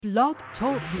Blog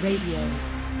Talk Radio.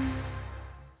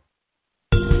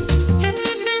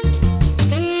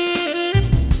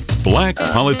 Black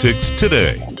Politics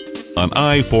Today. An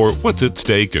eye for what's at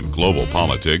stake in global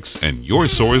politics and your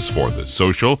source for the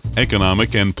social,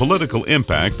 economic, and political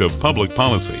impact of public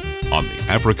policy on the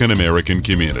African American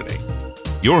community.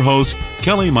 Your host,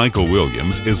 Kelly Michael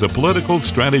Williams, is a political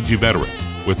strategy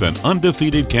veteran with an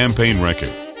undefeated campaign record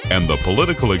and the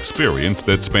political experience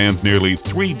that spans nearly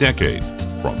 3 decades,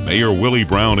 from Mayor Willie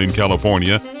Brown in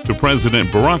California to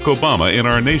President Barack Obama in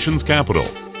our nation's capital.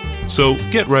 So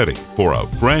get ready for a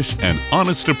fresh and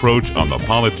honest approach on the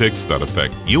politics that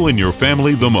affect you and your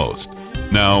family the most.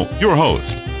 Now, your host,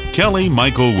 Kelly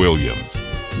Michael Williams.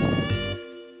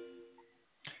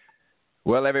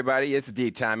 Well, everybody, it's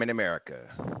deep time in America.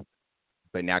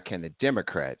 But now can the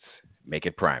Democrats make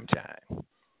it prime time?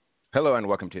 Hello and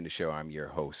welcome to the show. I'm your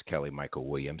host, Kelly Michael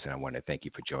Williams, and I want to thank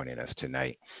you for joining us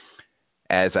tonight.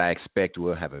 As I expect,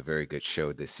 we'll have a very good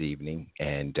show this evening,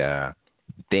 and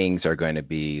things are going to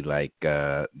be like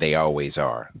they always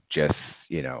are, just,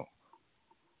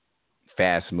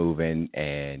 fast moving,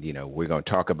 and, we're going to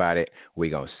talk about it. We're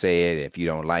going to say it. If you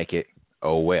don't like it,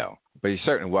 oh, well. But you're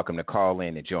certainly welcome to call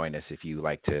in and join us if you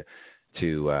like to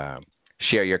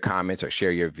share your comments or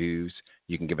share your views.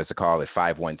 You can give us a call at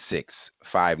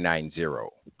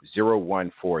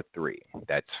 516-590-0143.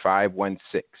 That's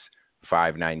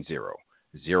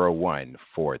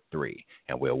 516-590-0143,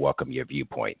 and we'll welcome your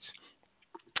viewpoints.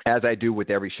 As I do with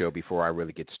every show, before I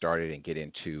really get started and get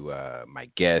into my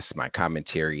guests, my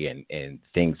commentary, and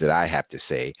things that I have to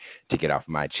say to get off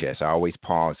my chest, I always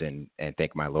pause and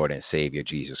thank my Lord and Savior,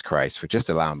 Jesus Christ, for just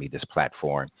allowing me this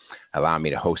platform, allowing me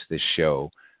to host this show,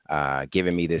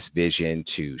 giving me this vision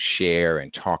to share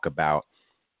and talk about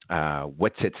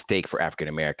what's at stake for African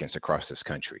Americans across this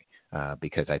country,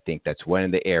 because I think that's one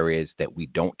of the areas that we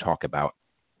don't talk about,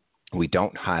 we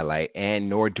don't highlight, and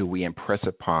nor do we impress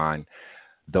upon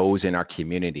those in our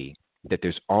community that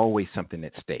there's always something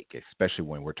at stake, especially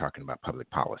when we're talking about public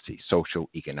policy, social,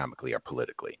 economically, or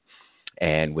politically.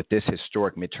 And with this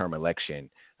historic midterm election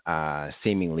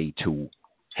seemingly to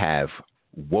have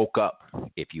woke up,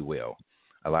 if you will,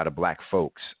 a lot of black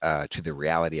folks to the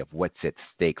reality of what's at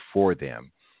stake for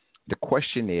them, the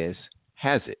question is,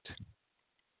 has it?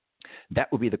 That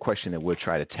would be the question that we'll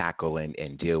try to tackle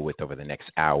and deal with over the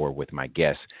next hour with my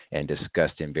guests and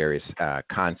discuss in various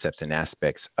concepts and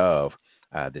aspects of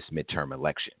this midterm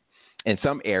election. In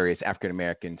some areas, African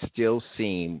Americans still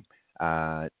seem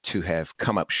to have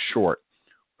come up short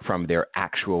from their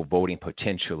actual voting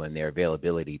potential and their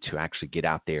availability to actually get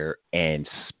out there and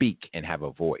speak and have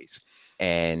a voice.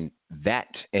 And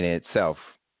that in itself,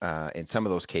 in some of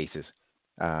those cases,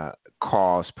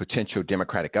 cause potential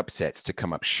Democratic upsets to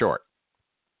come up short.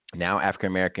 Now, African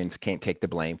Americans can't take the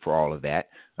blame for all of that.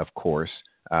 Of course,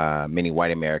 many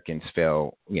white Americans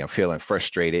feeling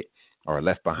frustrated or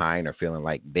left behind or feeling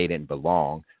like they didn't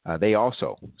belong. They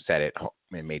also sat at home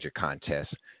in major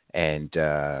contests. And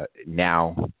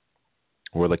now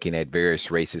we're looking at various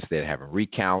races that have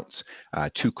recounts,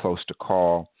 too close to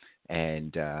call.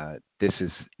 And this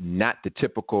is not the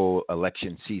typical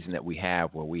election season that we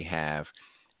have, where we have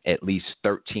at least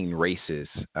 13 races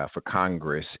for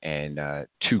Congress and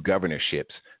 2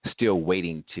 governorships still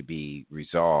waiting to be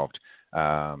resolved.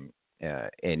 And,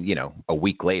 a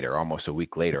week later, almost a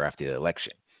week later after the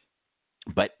election.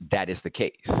 But that is the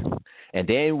case. And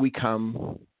then we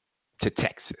come to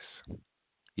Texas.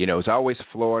 It's always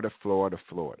Florida.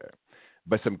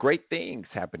 But some great things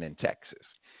happen in Texas,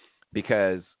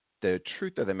 because the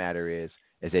truth of the matter is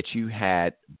that you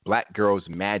had Black Girls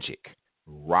Magic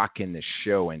rocking the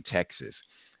show in Texas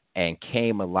and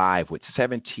came alive with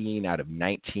 17 out of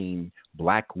 19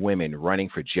 black women running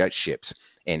for judgeships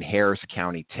in Harris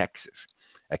County, Texas,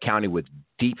 a county with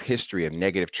deep history of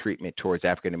negative treatment towards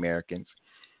African Americans.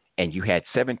 And you had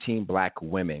 17 black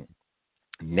women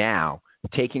now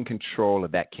taking control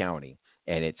of that county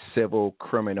and its civil,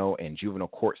 criminal, and juvenile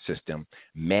court system,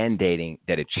 mandating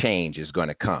that a change is going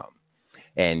to come.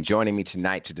 And joining me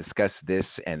tonight to discuss this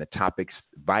and the topics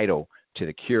vital to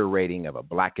the curating of a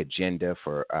black agenda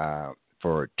for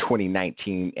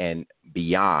 2019 and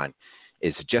beyond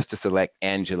is Justice-elect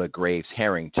Angela Graves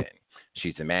Harrington.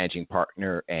 She's a managing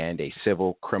partner and a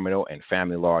civil, criminal, and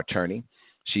family law attorney.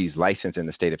 She's licensed in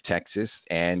the state of Texas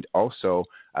and also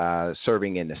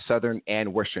serving in the southern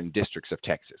and western districts of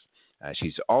Texas.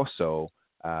 She's also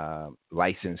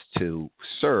licensed to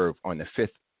serve on the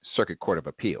Fifth Circuit Court of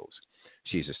Appeals.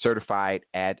 She's a certified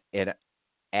ad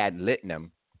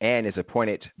litem and is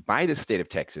appointed by the state of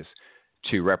Texas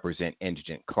to represent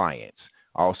indigent clients.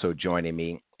 Also joining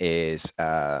me is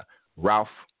Ralph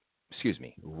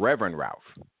Reverend Ralph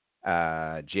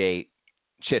J.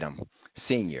 Chittum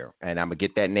Sr. And I'm going to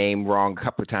get that name wrong a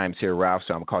couple of times here, Ralph,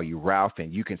 so I'm going to call you Ralph,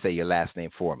 and you can say your last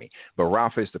name for me. But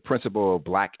Ralph is the principal of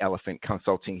Black Elephant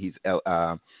Consulting. He's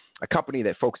a company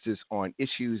that focuses on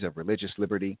issues of religious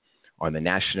liberty on the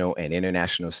national and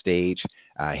international stage.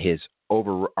 His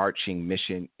overarching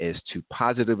mission is to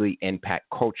positively impact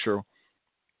culture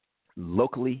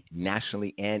locally,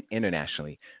 nationally, and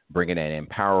internationally, bringing an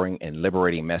empowering and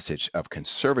liberating message of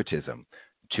conservatism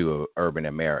to urban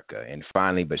America. And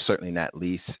finally, but certainly not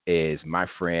least, is my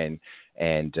friend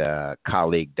and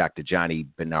colleague, Dr. Johnny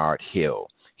Bernard Hill.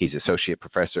 He's Associate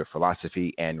Professor of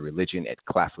Philosophy and Religion at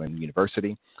Claflin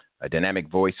University, a dynamic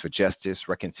voice for justice,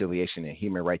 reconciliation, and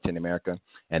human rights in America,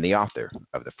 and the author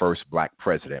of The First Black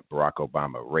President, Barack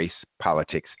Obama, Race,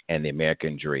 Politics, and the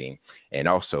American Dream, and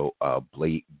also a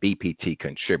BPT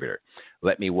contributor.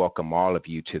 Let me welcome all of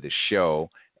you to the show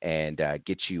and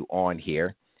get you on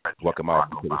here. Welcome all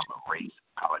to the show. Race,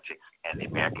 Politics, and the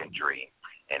American Dream,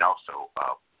 and also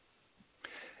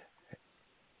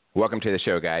welcome to the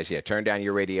show, guys. Yeah, turn down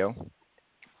your radio.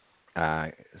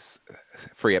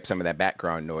 Free up some of that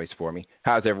background noise for me.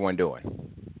 How's everyone doing?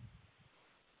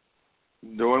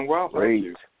 Doing well, thank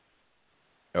you.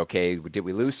 Okay, did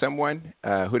we lose someone?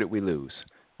 Who did we lose?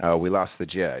 We lost the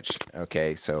judge.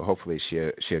 Okay, so hopefully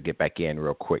she'll get back in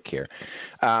real quick here.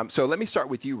 So let me start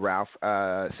with you, Ralph,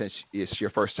 since it's your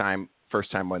first time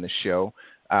on the show.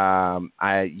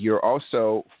 You're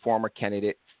also former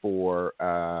candidate for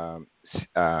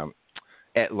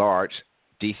at large,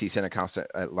 D.C. Center Council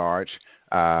at large.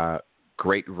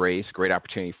 Great race, great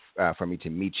opportunity for me to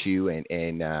meet you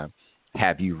and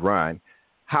have you run.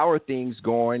 How are things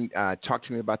going? Talk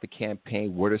to me about the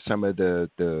campaign. What are some of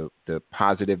the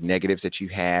positive, negatives that you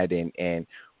had, and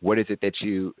what is it that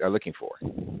you are looking for?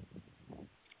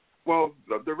 Well,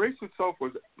 the race itself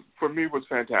was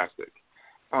fantastic.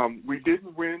 We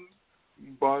didn't win,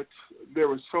 but there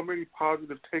were so many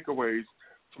positive takeaways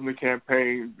from the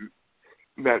campaign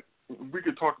that we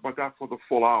could talk about that for the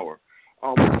full hour.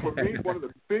 For me, one of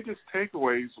the biggest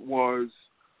takeaways was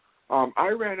I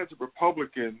ran as a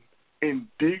Republican in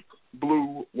deep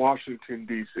blue Washington,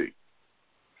 D.C.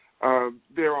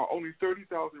 There are only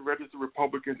 30,000 registered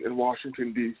Republicans in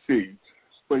Washington, D.C.,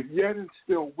 but yet and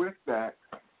still with that,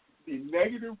 the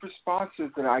negative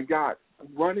responses that I got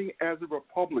running as a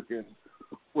Republican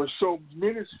were so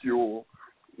minuscule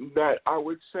that I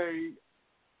would say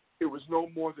it was no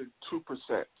more than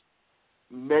 2%.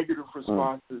 Negative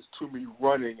responses to me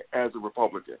running as a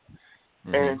Republican.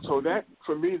 Mm-hmm. And so that,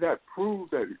 for me, that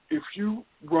proved that if you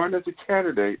run as a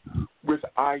candidate with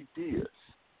ideas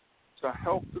to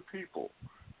help the people,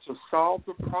 to solve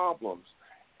the problems,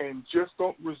 and just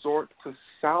don't resort to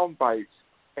sound bites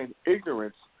and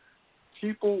ignorance,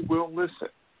 people will listen.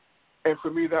 And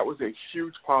for me, that was a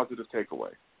huge positive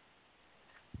takeaway.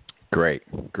 Great.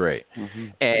 Mm-hmm.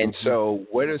 And so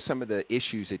what are some of the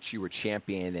issues that you were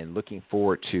championing and looking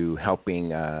forward to helping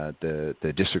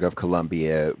the District of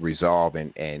Columbia resolve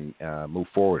and move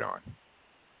forward on?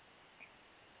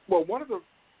 Well, one of the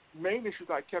main issues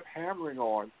I kept hammering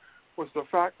on was the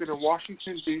fact that in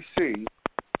Washington, D.C.,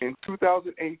 in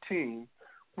 2018,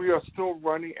 we are still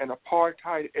running an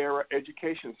apartheid-era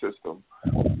education system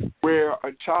where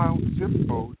a child's zip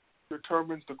code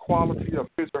determines the quality of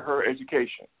his or her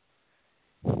education.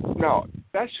 Now,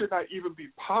 that should not even be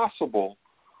possible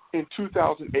in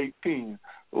 2018,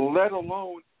 let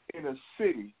alone in a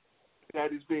city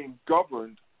that is being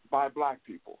governed by black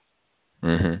people.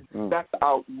 Mm-hmm. That's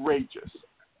outrageous.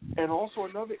 And also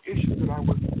another issue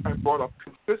that I brought up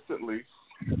consistently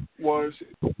was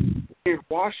in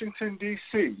Washington,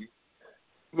 D.C.,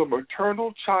 the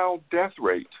maternal child death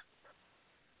rate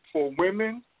for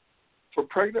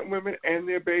pregnant women and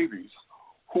their babies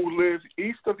who live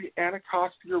east of the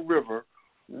Anacostia River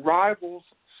rivals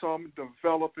some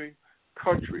developing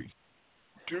countries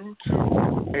due to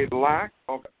a lack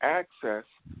of access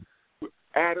to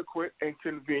adequate and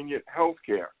convenient health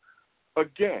care.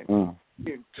 Again,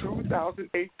 in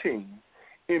 2018,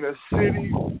 in a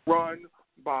city run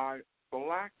by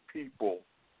black people,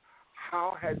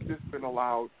 how has this been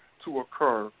allowed to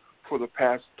occur for the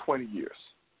past 20 years?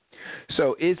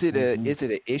 So is it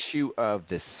an issue of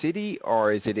the city,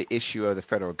 or is it an issue of the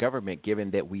federal government,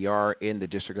 given that we are in the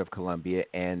District of Columbia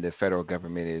and the federal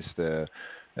government is the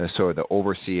sort of the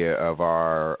overseer of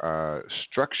our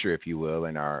structure, if you will,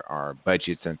 and our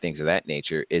budgets and things of that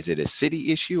nature? Is it a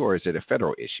city issue or is it a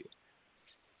federal issue?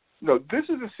 No, this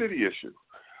is a city issue.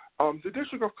 The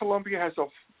District of Columbia has a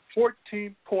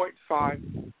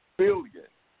 $14.5 billion,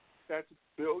 that's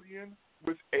billion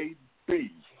with a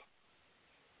B,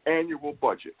 annual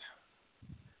budget.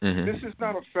 Mm-hmm. This is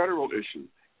not a federal issue.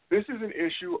 This is an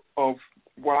issue of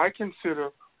what I consider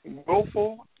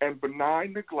willful and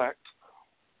benign neglect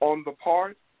on the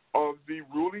part of the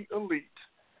ruling elite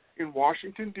in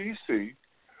Washington, D.C.,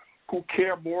 who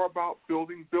care more about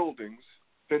building buildings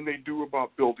than they do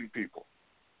about building people.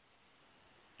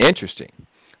 Interesting.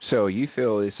 So you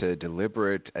feel it's a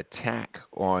deliberate attack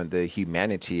on the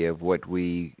humanity of what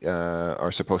we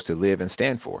are supposed to live and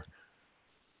stand for?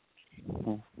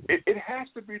 It has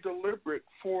to be deliberate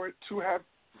for it to have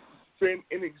been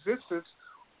in existence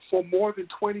for more than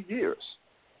 20 years.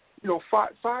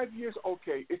 5 years,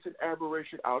 okay, it's an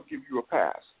aberration. I'll give you a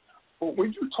pass. But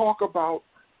when you talk about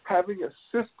having a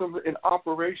system in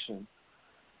operation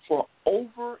for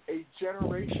over a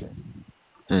generation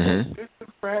Mm-hmm. that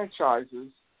disenfranchises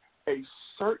a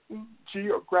certain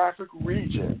geographic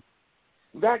region,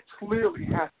 that clearly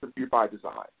has to be by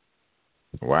design.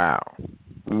 Wow.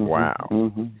 Mm-hmm. Wow.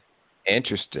 Mm-hmm.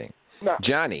 Interesting. Now,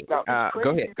 Johnny, now, it's go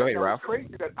crazy ahead. Go ahead, that, Ralph. It's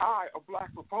crazy that I, a black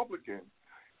Republican,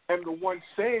 am the one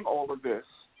saying all of this,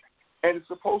 and it's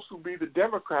supposed to be the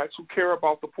Democrats who care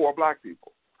about the poor black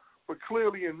people. But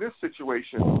clearly in this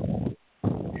situation,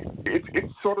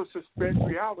 it sort of suspends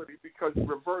reality because the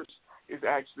reverse is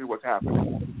actually what's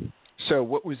happening. So,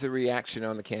 what was the reaction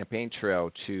on the campaign trail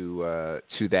to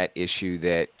that issue?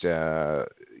 That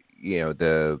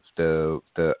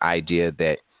the idea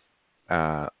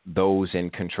that those in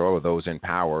control or those in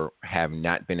power have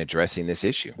not been addressing this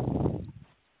issue.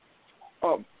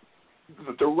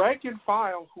 The rank and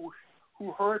file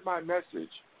who heard my message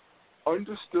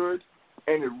understood,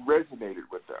 and it resonated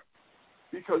with them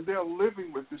because they're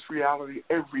living with this reality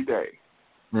every day.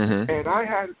 Mm-hmm. And I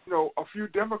had, a few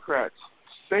Democrats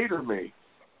say to me,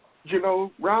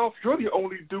 Ralph, you're the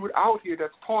only dude out here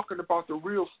that's talking about the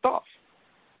real stuff.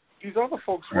 These other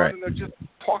folks running are just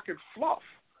talking fluff.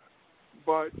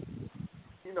 But,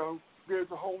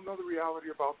 there's a whole other reality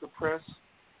about the press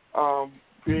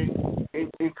being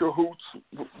in cahoots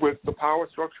with the power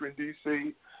structure in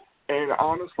D.C. and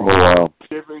honestly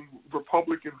giving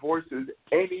Republican voices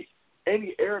any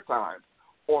airtime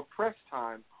or press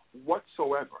time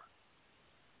whatsoever.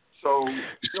 So,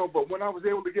 but when I was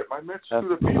able to get my message to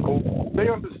the people, they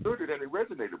understood it and it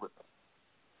resonated with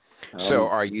them. So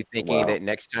are you thinking that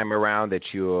next time around that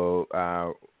you'll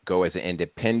go as an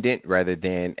independent rather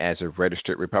than as a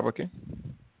registered Republican?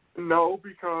 No,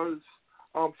 because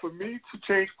for me to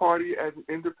change party as an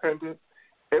independent,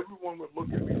 everyone would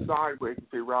look at me sideways and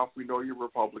say, Ralph, we know you're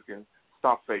Republican.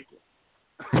 Stop faking.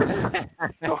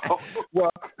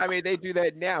 Well, I mean, they do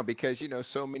that now because,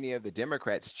 so many of the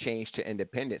Democrats changed to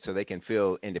independent so they can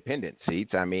fill independent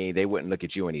seats. I mean, they wouldn't look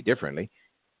at you any differently.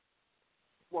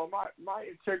 Well, my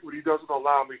integrity doesn't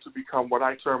allow me to become what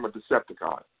I term a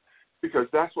Decepticon, because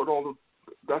that's what all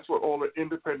the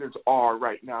independents are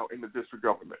right now in the district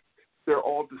government. They're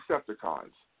all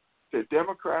Decepticons. They're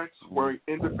Democrats wearing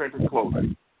independent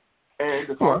clothing. And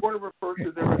if I'm going to refer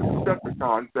to them as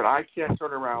Decepticons, then I can't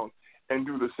turn around and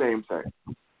do the same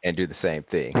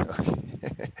thing.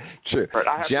 True. Right,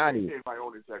 I have Johnny, to maintain my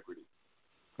own integrity.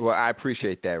 Well, I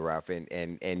appreciate that, Ralph.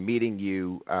 And meeting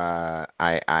you, I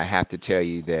have to tell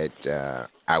you that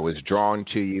I was drawn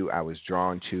to you. I was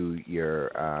drawn to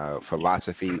your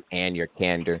philosophy and your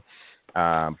candor,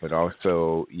 but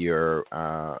also your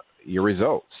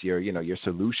results, your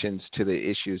solutions to the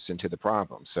issues and to the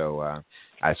problems. So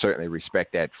I certainly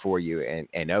respect that for you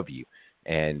and of you,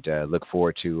 and look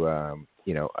forward to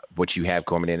what you have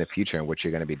coming in the future and what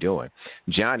you're going to be doing.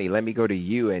 Johnny, let me go to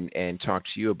you and talk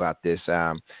to you about this.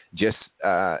 Just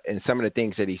in some of the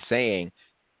things that he's saying,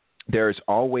 there's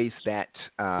always that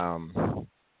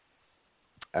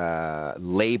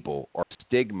label or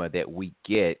stigma that we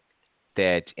get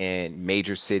that in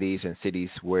major cities and cities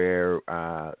where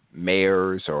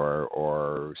mayors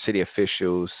or city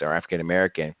officials are African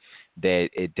American, that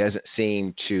it doesn't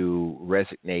seem to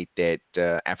resonate that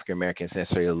African Americans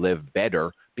necessarily live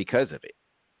better because of it.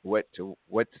 What's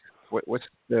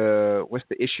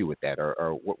the issue with that,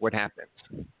 or what happens?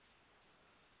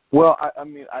 Well,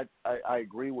 I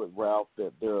agree with Ralph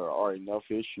that there are enough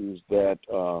issues that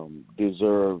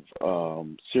deserve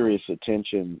serious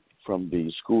attention, from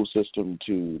the school system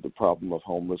to the problem of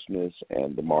homelessness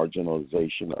and the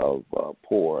marginalization of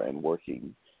poor and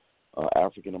working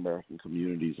African-American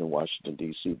communities in Washington,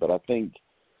 D.C. But I think,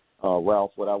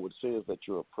 Ralph, what I would say is that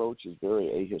your approach is very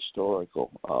ahistorical.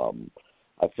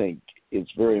 I think it's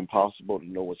very impossible to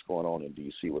know what's going on in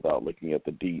D.C. without looking at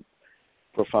the deep,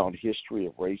 profound history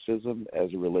of racism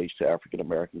as it relates to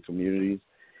African-American communities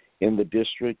in the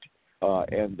district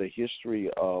and the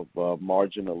history of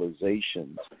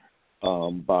marginalization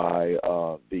by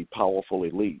the powerful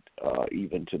elite.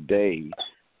 Even today,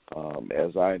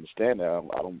 as I understand it,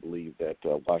 I don't believe that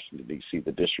Washington, D.C.,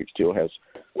 the district still has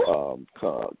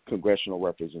congressional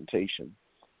representation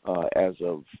as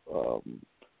of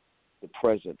the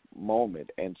present moment.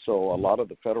 And so a lot of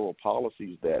the federal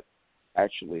policies that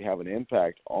actually have an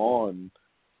impact on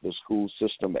the school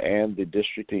system and the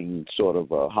districting sort of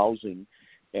housing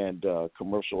and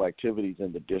commercial activities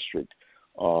in the district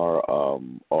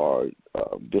are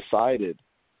decided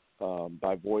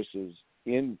by voices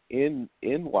in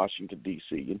Washington,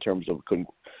 D.C. in terms of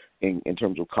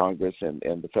Congress and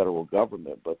the federal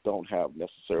government, but don't have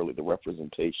necessarily the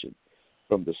representation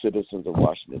from the citizens of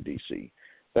Washington, D.C.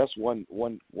 That's one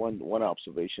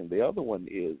observation. The other one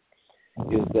is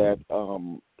that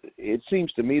it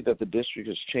seems to me that the district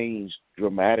has changed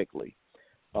dramatically.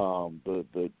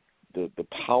 The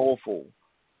powerful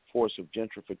force of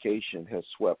gentrification has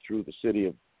swept through the city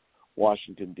of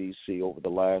Washington, D.C. over the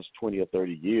last 20 or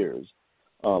 30 years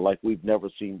like we've never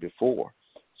seen before.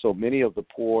 So many of the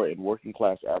poor and working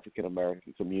class African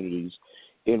American communities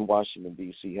in Washington,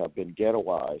 D.C. have been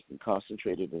ghettoized and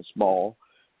concentrated in small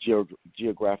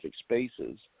geographic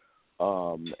spaces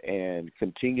and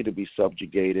continue to be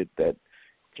subjugated. That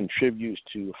contributes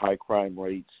to high crime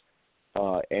rates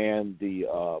and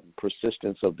the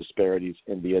persistence of disparities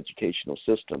in the educational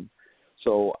system.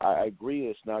 So I agree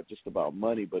it's not just about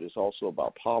money, but it's also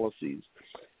about policies,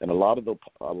 and a lot of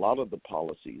the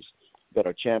policies that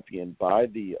are championed by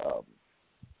the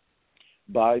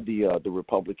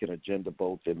Republican agenda,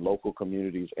 both in local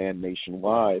communities and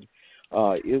nationwide,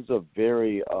 is a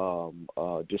very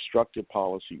destructive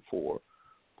policy for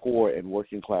poor and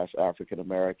working class African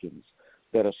Americans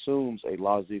that assumes a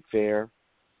laissez-faire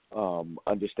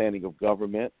understanding of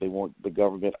government. They want the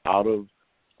government out of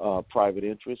private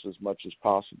interests as much as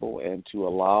possible, and to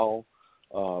allow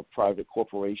private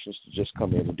corporations to just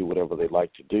come in and do whatever they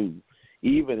like to do,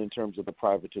 even in terms of the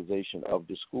privatization of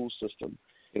the school system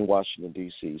in Washington,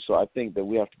 D.C. So I think that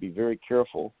we have to be very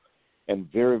careful and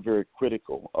very, very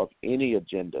critical of any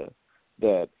agenda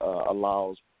that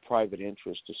allows private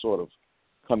interests to sort of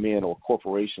come in, or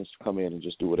corporations to come in and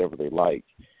just do whatever they like.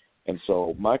 And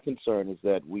so my concern is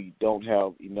that we don't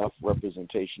have enough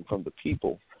representation from the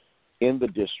people in the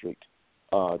district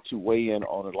to weigh in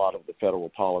on a lot of the federal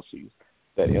policies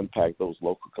that impact those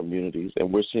local communities.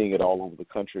 And we're seeing it all over the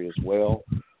country as well,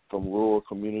 from rural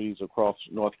communities across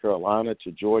North Carolina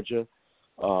to Georgia,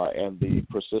 and the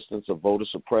persistence of voter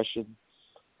suppression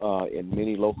in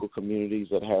many local communities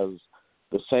that has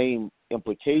the same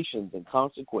implications and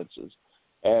consequences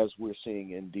as we're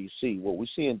seeing in D.C. What we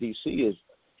see in D.C.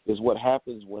 is what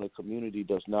happens when a community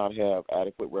does not have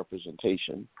adequate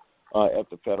representation at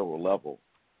the federal level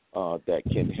that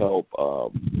can help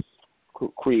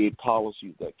create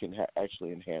policies that can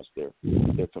actually enhance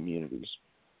their communities.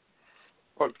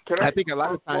 I think a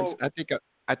lot of times.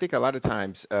 I think a lot of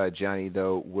times, Johnny,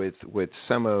 though, with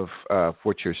some of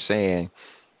what you're saying,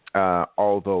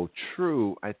 although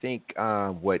true, I think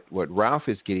what Ralph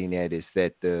is getting at is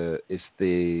that the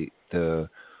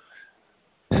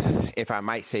if I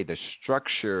might say, the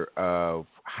structure of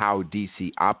how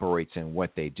DC operates and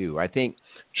what they do. I think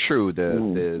true,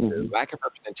 the lack of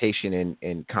representation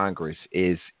in Congress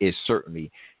is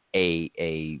certainly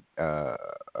a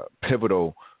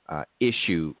pivotal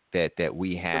issue that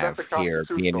we have here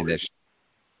being in this.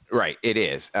 Right, it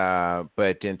is.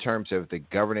 But in terms of the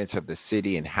governance of the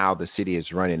city and how the city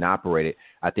is run and operated,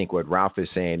 I think what Ralph is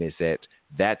saying is that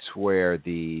that's where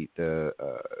the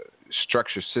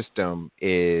structure system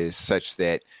is such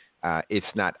that it's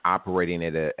not operating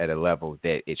at a level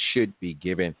that it should be,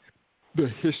 given the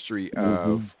history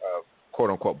of quote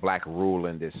unquote black rule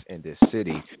in this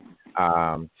city.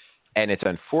 And it's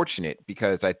unfortunate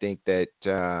because I think that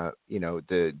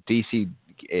the DC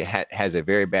has a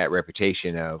very bad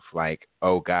reputation of like,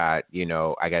 oh God,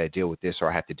 I got to deal with this or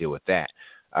I have to deal with that,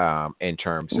 in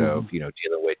terms of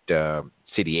dealing with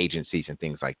city agencies and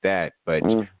things like that. But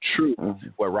true,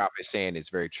 what Ralph is saying is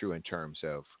very true in terms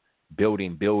of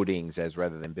building buildings as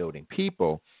rather than building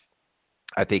people.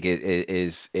 I think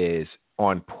it is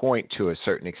on point to a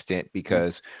certain extent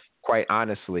because, quite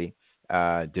honestly,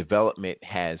 development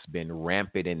has been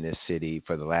rampant in this city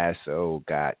for the last,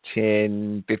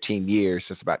 10, 15 years,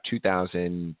 since about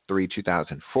 2003,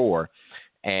 2004.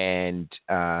 And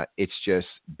it's just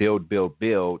build,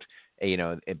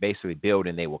 and basically build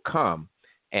and they will come.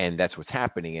 And that's what's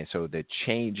happening. And so the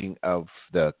changing of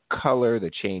the color, the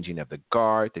changing of the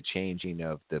guard, the changing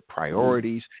of the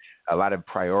priorities, a lot of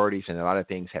priorities and a lot of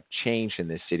things have changed in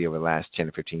this city over the last 10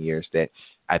 or 15 years that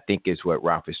I think is what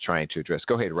Ralph is trying to address.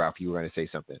 Go ahead, Ralph. You were going to say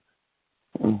something.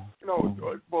 Well,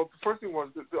 the first thing was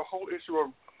the whole issue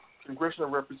of congressional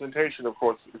representation, of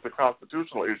course, is a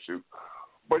constitutional issue.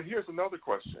 But here's another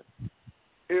question.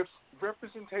 If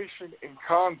representation in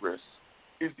Congress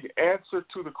is the answer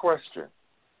to the question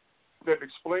that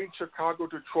explains Chicago,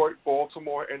 Detroit,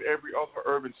 Baltimore, and every other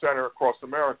urban center across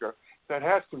America that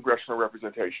has congressional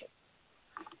representation,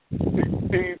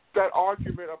 that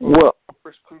argument about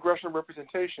congressional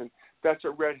representation, that's a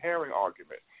red herring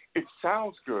argument. It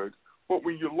sounds good, but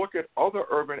when you look at other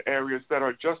urban areas that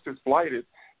are just as blighted,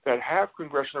 that have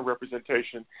congressional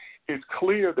representation, it's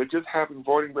clear that just having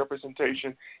voting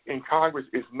representation in Congress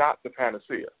is not the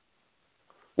panacea.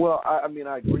 Well, I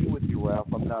agree with you, Ralph.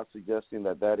 I'm not suggesting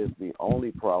that is the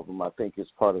only problem. I think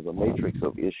it's part of the matrix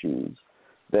of issues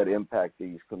that impact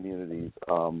these communities,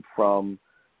 from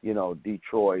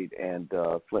Detroit and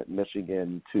Flint,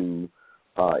 Michigan to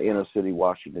inner city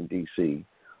Washington, D.C.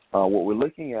 What we're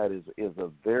looking at is a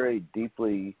very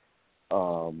deeply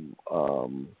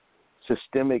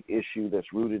systemic issue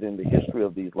that's rooted in the history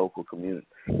of these local communities,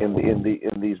 in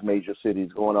these major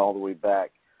cities, going all the way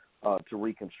back to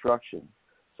Reconstruction.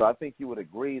 So I think you would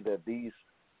agree that these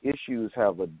issues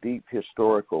have a deep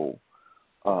historical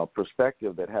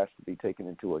perspective that has to be taken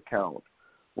into account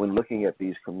when looking at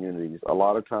these communities. A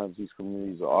lot of times these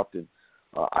communities are often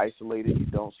isolated. You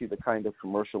don't see the kind of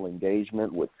commercial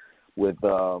engagement with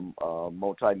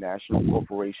multinational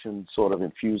corporations sort of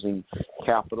infusing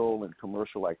capital and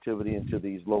commercial activity into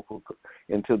these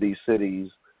cities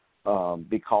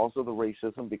because of the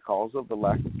racism, because of the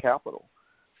lack of capital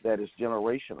that is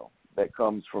generational, that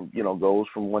comes from, goes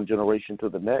from one generation to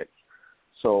the next.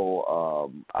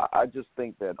 So I just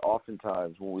think that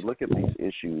oftentimes when we look at these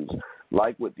issues,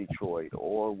 like with Detroit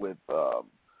or with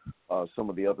some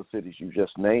of the other cities you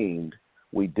just named,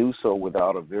 we do so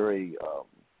without a very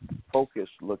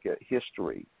focused look at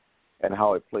history and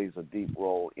how it plays a deep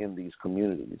role in these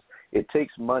communities. It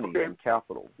takes money and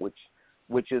capital,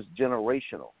 which is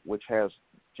generational, which has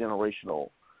generational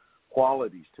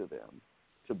qualities to them,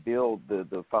 to build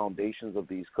the foundations of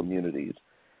these communities.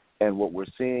 And what we're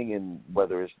seeing in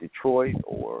whether it's Detroit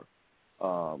or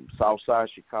Southside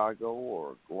Chicago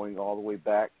or going all the way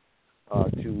back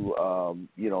to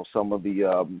some of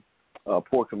the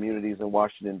poor communities in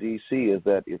Washington, D.C., is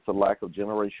that it's a lack of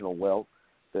generational wealth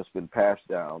that's been passed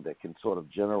down that can sort of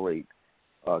generate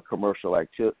commercial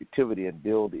activity and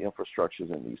build the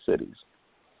infrastructures in these cities.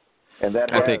 And that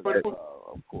has,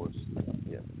 of course,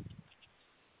 yeah.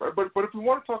 But if we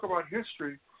want to talk about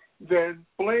history, then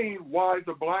explain why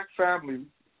the black family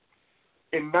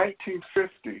in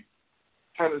 1950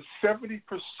 had a 70%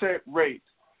 rate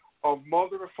of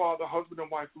mother and father, husband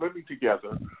and wife living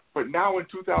together, but now in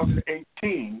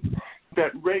 2018,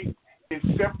 that rate is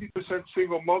 70%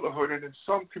 single motherhood, and in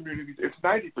some communities it's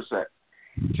 90%.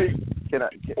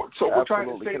 So we're trying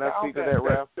to say now that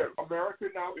America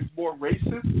now is more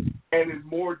racist and is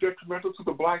more detrimental to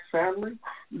the black family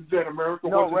than America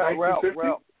was in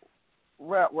 1950?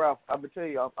 Ralph, I'm going to tell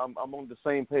you, I'm on the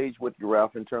same page with you,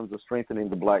 Ralph, in terms of strengthening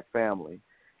the black family.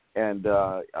 And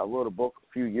I wrote a book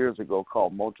a few years ago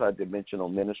called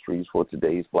Multidimensional Ministries for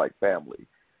Today's Black Family,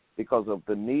 because of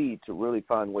the need to really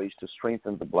find ways to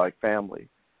strengthen the black family.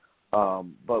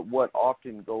 But what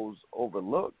often goes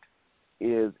overlooked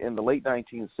is in the late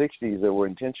 1960s, there were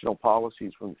intentional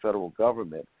policies from the federal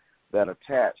government that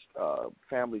attached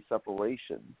family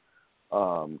separation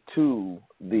to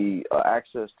the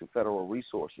access to federal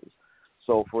resources.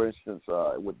 So, for instance,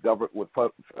 I'm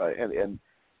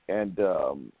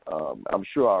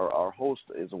sure our host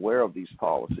is aware of these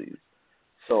policies.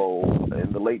 So,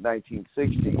 in the late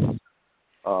 1960s,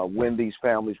 when these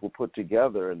families were put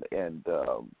together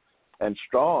and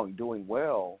strong, doing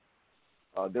well,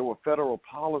 there were federal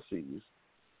policies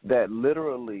that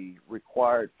literally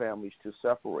required families to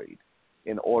separate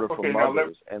in order for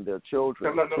mothers and their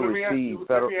children to receive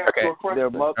federal.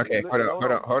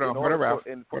 Hold on, Ralph.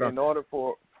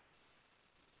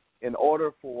 In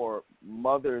order for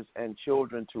mothers and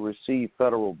children to receive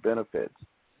federal benefits,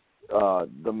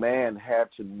 the man had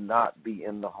to not be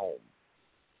in the home.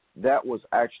 That was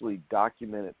actually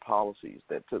documented policies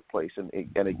that took place and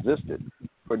existed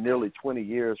for nearly 20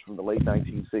 years, from the late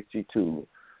 1960s to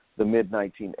the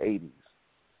mid-1980s,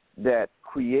 that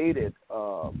created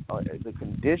the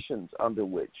conditions under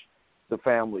which the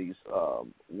families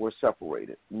were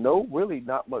separated.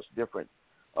 Not much different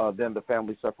than the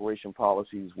family separation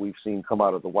policies we've seen come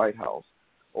out of the White House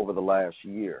over the last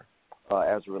year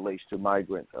as it relates to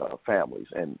migrant families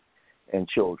and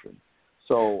children.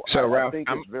 So Ralph, I think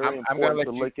it's very important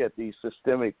to look at these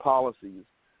systemic policies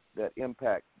that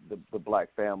impact the black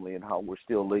family and how we're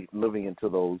still living into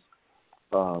those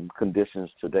conditions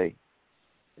today.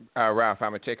 Ralph,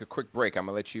 I'm gonna take a quick break. I'm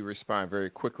gonna let you respond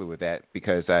very quickly with that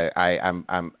because I'm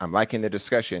liking the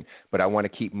discussion, but I want to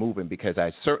keep moving because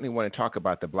I certainly want to talk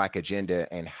about the Black agenda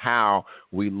and how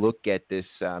we look at this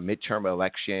midterm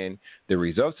election, the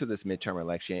results of this midterm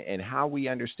election, and how we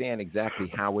understand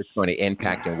exactly how it's going to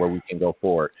impact and where we can go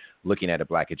forward looking at a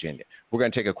Black agenda. We're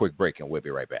going to take a quick break and we'll be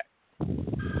right back.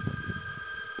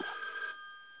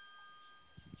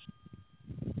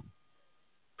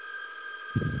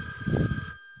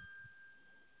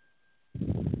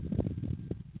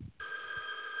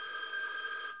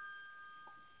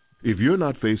 If you're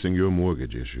not facing your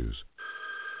mortgage issues,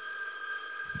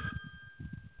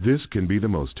 this can be the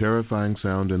most terrifying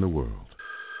sound in the world.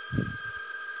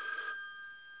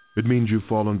 It means you've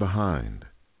fallen behind.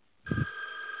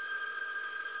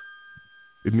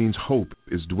 It means hope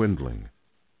is dwindling.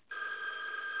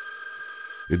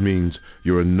 It means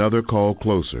you're another call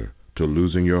closer to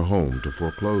losing your home to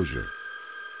foreclosure.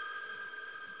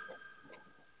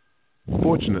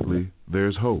 Fortunately,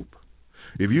 there's hope.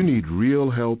 If you need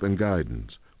real help and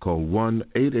guidance, call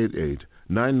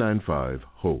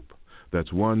 1-888-995-HOPE. That's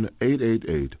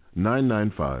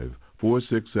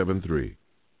 1-888-995-4673.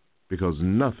 Because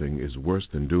nothing is worse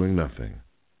than doing nothing.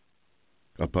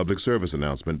 A public service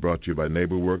announcement brought to you by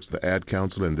NeighborWorks, the Ad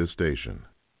Council, and this station.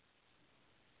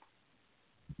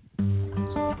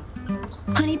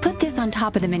 Honey, put this on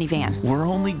top of the minivan. We're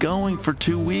only going for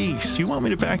 2 weeks. You want me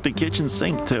to pack the kitchen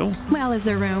sink, too? Well, is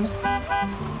there room?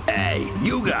 Hey,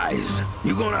 you guys,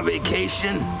 you going on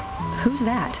vacation? Who's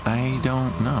that? I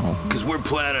don't know. Because we're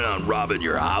planning on robbing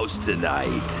your house tonight.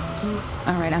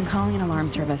 All right, I'm calling an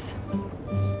alarm service.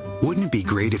 Wouldn't it be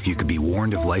great if you could be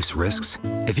warned of life's risks?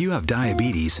 If you have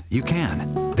diabetes, you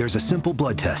can. There's a simple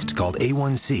blood test called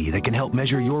A1C that can help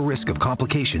measure your risk of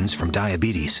complications from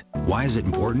diabetes. Why is it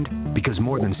important? Because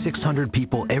more than 600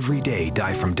 people every day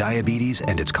die from diabetes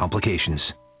and its complications.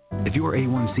 If your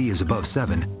A1C is above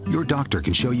 7, your doctor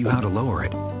can show you how to lower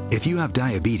it. If you have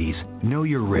diabetes, know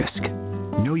your risk.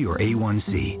 Know your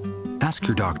A1C. Ask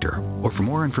your doctor, or for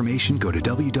more information, go to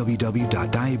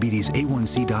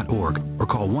www.diabetesaonc.org or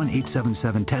call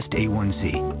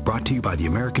 1-877-TEST-A1C. Brought to you by the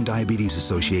American Diabetes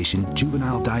Association,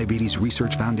 Juvenile Diabetes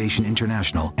Research Foundation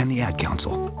International, and the Ad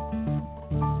Council.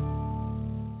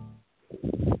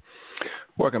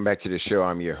 Welcome back to the show.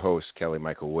 I'm your host, Kelly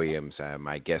Michael Williams.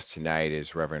 My guest tonight is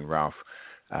Reverend Ralph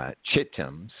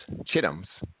Chittims.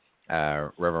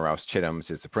 Reverend Ralph Chittims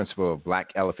is the principal of Black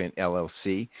Elephant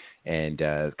LLC and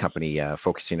a company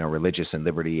focusing on religious and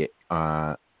liberty,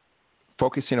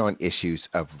 focusing on issues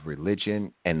of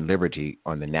religion and liberty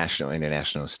on the national and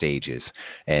international stages.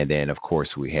 And then, of course,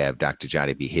 we have Dr.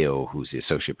 Johnny B. Hill, who's the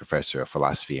Associate Professor of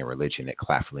Philosophy and Religion at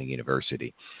Claflin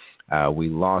University. We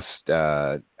lost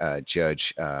Judge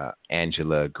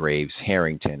Angela Graves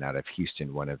Harrington out of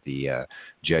Houston, one of the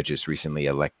judges recently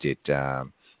elected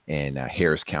in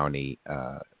Harris County,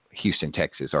 Houston,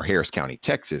 Texas, or Harris County,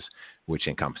 Texas, which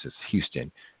encompasses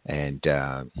Houston. And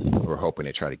we're hoping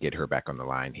to try to get her back on the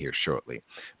line here shortly.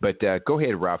 But go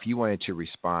ahead, Ralph. You wanted to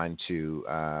respond to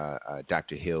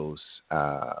Dr. Hill's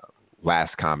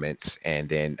last comments, and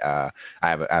then I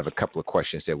have a couple of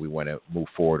questions that we want to move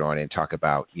forward on and talk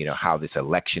about, how this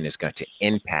election is going to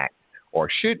impact or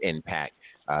should impact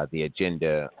the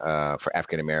agenda for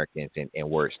African Americans and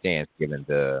where it stands given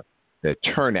the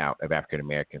turnout of African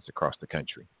Americans across the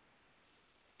country.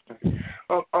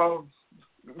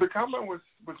 The comment was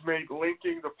made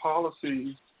linking the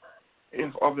policies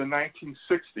of the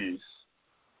 1960s,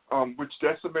 which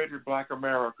decimated Black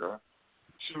America,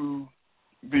 to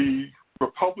the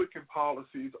Republican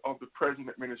policies of the present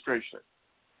administration.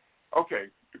 Okay,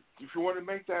 if you want to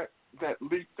make that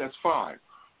leap, that's fine.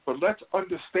 But let's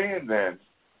understand then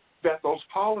that those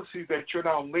policies that you're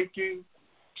now linking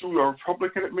to a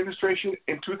Republican administration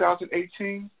in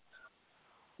 2018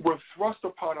 were thrust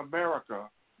upon America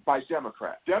by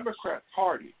Democrats. Democrat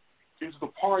Party is the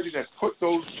party that put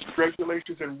those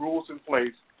regulations and rules in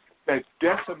place that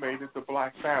decimated the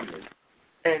Black family.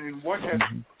 And in what has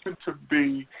proven to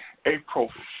be a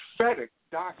prophetic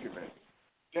document,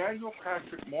 Daniel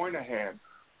Patrick Moynihan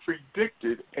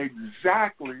predicted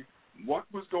exactly what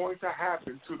was going to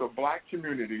happen to the Black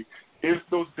community if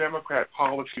those Democrat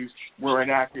policies were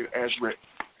enacted as written.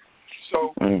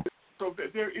 So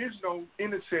there is no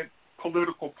innocent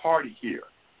political party here.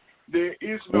 There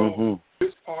is no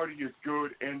this party is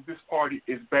good and this party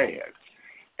is bad.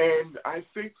 And I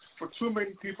think for too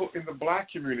many people in the Black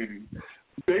community,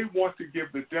 they want to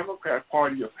give the Democrat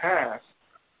Party a pass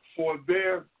for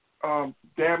their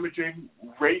damaging,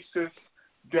 racist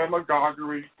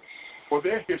demagoguery, for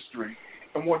their history,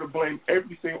 and want to blame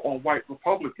everything on white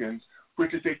Republicans,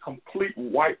 which is a complete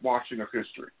whitewashing of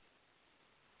history.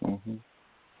 Mm-hmm.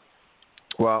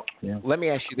 Well, let me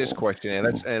ask you this question,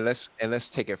 and let's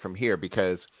take it from here,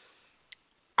 because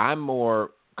I'm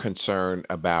more concerned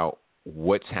about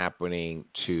what's happening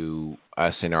to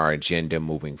us in our agenda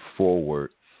moving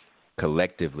forward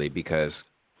collectively, because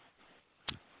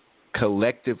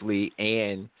collectively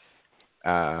and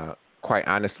quite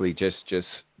honestly, just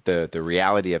the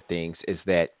reality of things is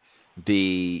that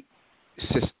the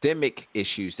systemic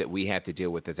issues that we have to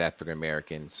deal with as African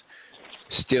Americans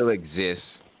still exist,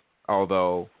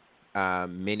 although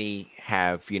many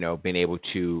have, been able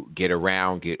to get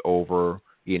around, get over,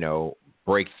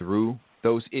 break through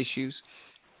those issues.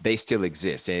 They still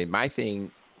exist. And my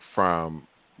thing from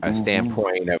a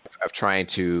standpoint of trying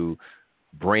to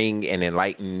bring and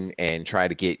enlighten and try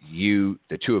to get you,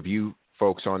 the two of you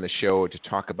folks on the show, to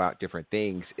talk about different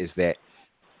things is that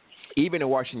even in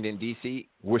Washington, D.C.,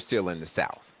 we're still in the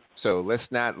South. So let's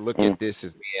not look at this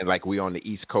as being like we on the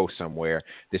East Coast somewhere.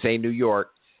 This ain't New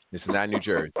York. This is not New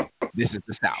Jersey. This is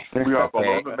the South. We are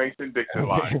below the Mason-Dixon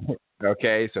line.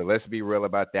 Okay, so let's be real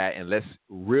about that, and let's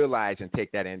realize and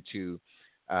take that into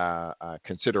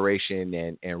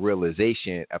consideration and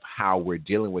realization of how we're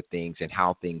dealing with things and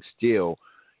how things still,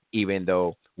 even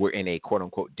though we're in a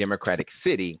quote-unquote democratic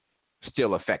city,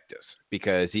 still affect us.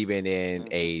 Because even in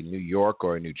a New York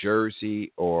or a New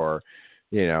Jersey or,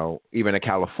 even a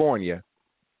California,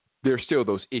 there's still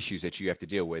those issues that you have to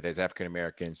deal with as African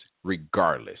Americans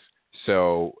regardless.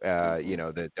 So,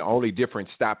 the only difference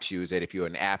stops you is that if you're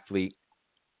an athlete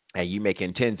and you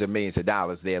making tens of millions of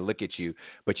dollars, they'll look at you,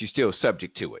 but you're still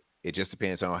subject to it. It just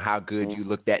depends on how good you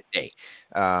look that day.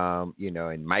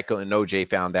 And Michael and OJ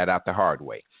found that out the hard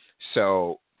way.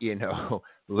 So, let's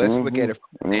look at it from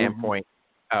the standpoint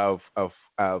of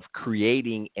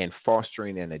creating and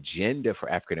fostering an agenda for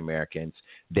African Americans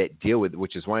that deal with,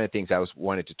 which is one of the things I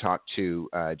wanted to talk to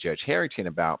Judge Harrington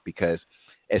about, because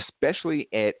especially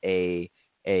at a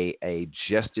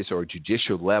justice or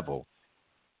judicial level,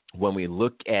 when we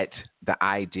look at the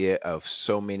idea of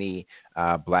so many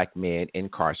black men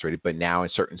incarcerated, but now in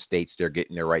certain states they're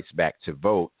getting their rights back to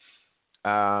vote,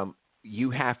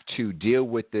 you have to deal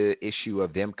with the issue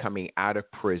of them coming out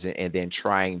of prison and then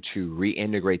trying to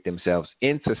reintegrate themselves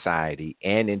in society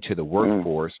and into the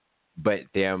workforce, but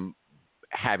them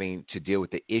having to deal with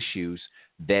the issues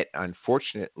that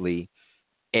unfortunately,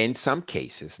 in some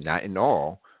cases, not in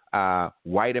all,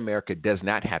 white America does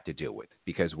not have to deal with,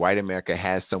 because white America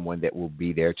has someone that will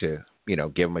be there to,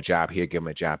 give them a job here, give them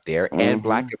a job there. And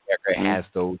black America has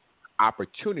those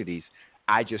opportunities.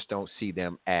 I just don't see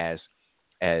them as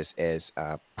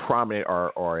prominent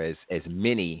or as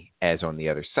many as on the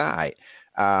other side.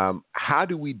 How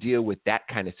do we deal with that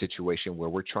kind of situation where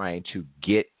we're trying to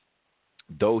get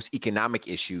those economic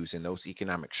issues and those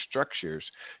economic structures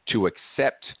to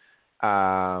accept,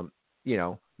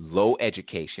 low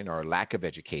education or lack of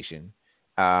education,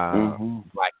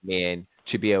 black men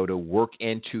to be able to work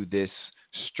into this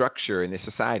structure in this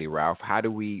society, Ralph?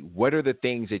 What are the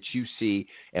things that you see,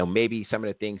 and maybe some of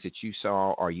the things that you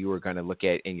saw or you were going to look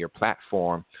at in your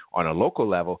platform on a local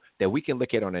level that we can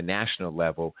look at on a national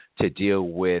level to deal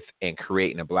with and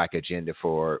creating a black agenda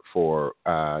for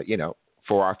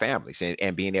our families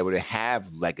and being able to have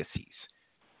legacies?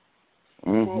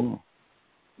 Well,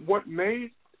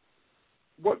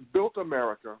 what built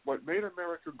America, what made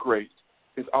America great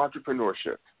is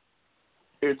entrepreneurship.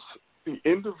 It's the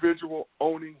individual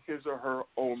owning his or her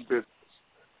own business.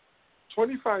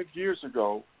 25 years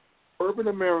ago, urban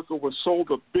America was sold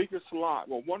the biggest lie,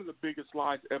 one of the biggest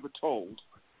lies ever told,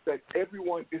 that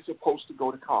everyone is supposed to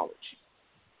go to college.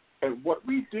 And what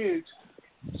we did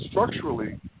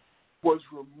structurally was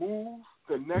remove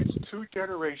the next two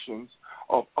generations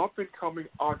of up-and-coming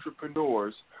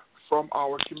entrepreneurs from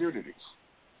our communities.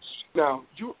 Now,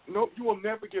 you will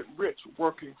never get rich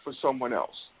working for someone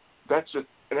else. That's just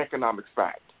an economic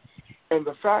fact. And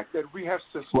the fact that we have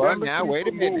systemically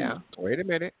wait a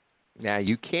minute. Now,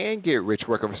 you can get rich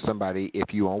working for somebody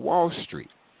if you're on Wall Street,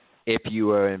 if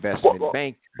you are an investment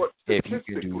banker, if you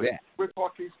can do that. We're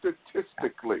talking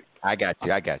statistically. I got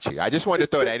you. I just wanted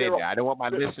to throw that in there. I don't want my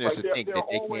listeners to think that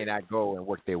they cannot go and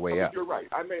work their way up. You're right.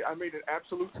 I made an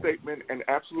absolute statement, and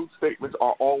absolute statements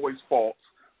are always false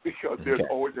because there's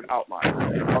always an outlier.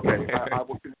 Okay, I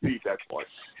will concede that point.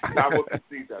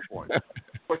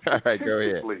 But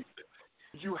statistically,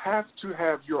 you have to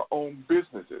have your own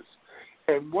businesses.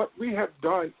 And what we have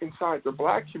done inside the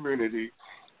black community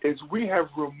is we have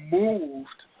removed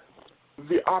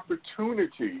the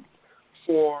opportunity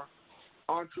for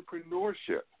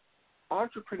entrepreneurship.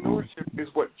 Entrepreneurship is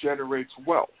what generates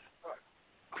wealth.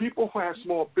 people who have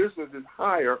small businesses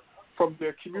hire from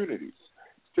their communities.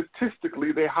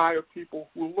 Statistically, they hire people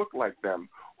who look like them,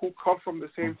 who come from the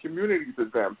same communities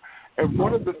as them. And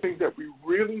one of the things that we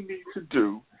really need to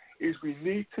do is we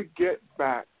need to get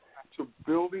back to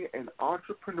building an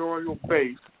entrepreneurial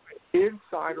base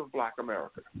inside of Black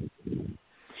America.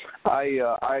 I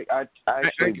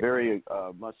actually very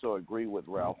much so agree with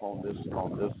Ralph on this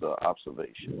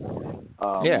observation.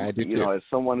 Yeah, I do too. As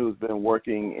someone who's been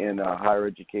working in higher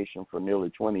education for nearly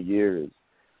 20 years,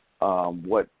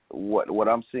 what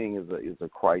I'm seeing is a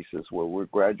crisis where we're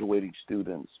graduating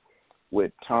students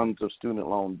with tons of student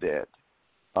loan debt,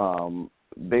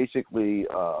 basically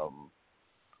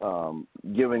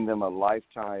giving them a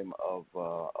lifetime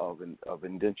of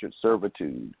indentured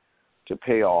servitude to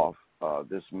pay off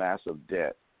this massive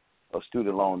debt, of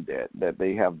student loan debt that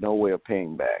they have no way of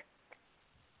paying back.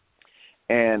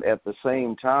 And at the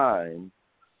same time,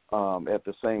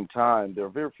 there are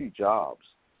very few jobs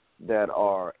that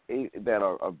are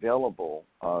available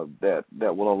that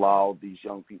will allow these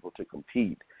young people to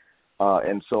compete.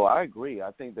 And so I agree.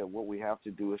 I think that what we have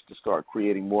to do is to start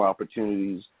creating more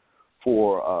opportunities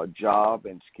for job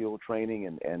and skill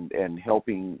training and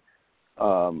helping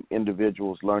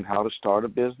individuals learn how to start a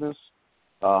business,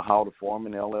 how to form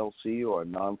an LLC or a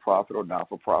nonprofit or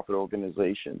not-for-profit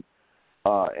organization,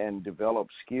 and develop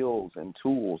skills and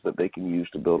tools that they can use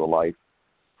to build a life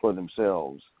for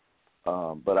themselves.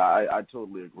 But I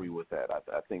totally agree with that.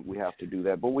 I think we have to do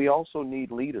that. But we also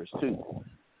need leaders, too.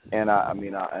 And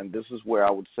and this is where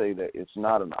I would say that it's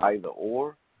not an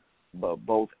either-or, but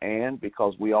both and,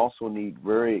 because we also need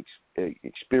very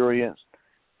experienced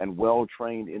and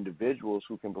well-trained individuals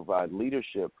who can provide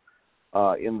leadership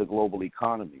in the global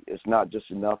economy. It's not just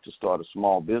enough to start a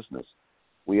small business.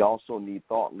 We also need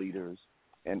thought leaders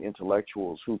and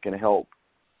intellectuals who can help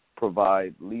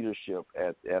provide leadership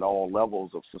at all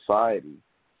levels of society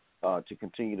to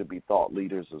continue to be thought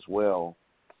leaders as well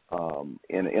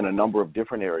in a number of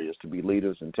different areas, to be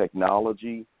leaders in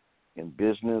technology, in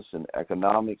business, in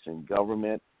economics, in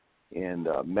government, in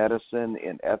medicine,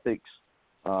 in ethics,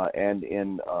 and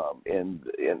in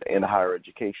higher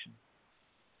education.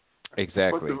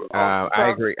 Exactly. I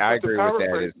agree with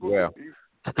that as well.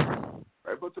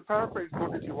 But to paraphrase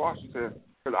Booker T. Washington,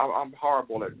 because I'm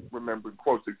horrible at remembering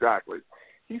quotes exactly,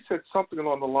 he said something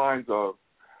along the lines of,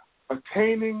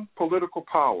 attaining political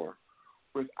power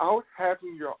without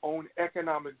having your own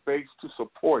economic base to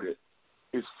support it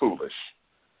is foolish.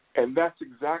 And that's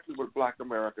exactly what Black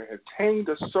America has attained,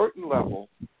 a certain level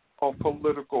of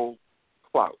political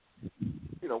clout.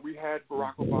 We had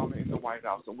Barack Obama in the White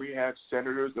House, and we have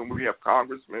senators, and we have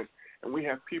congressmen, and we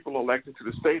have people elected to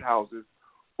the state houses,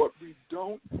 but we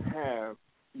don't have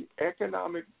the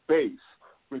economic base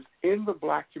within the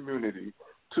Black community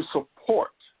to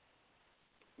support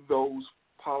those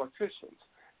politicians.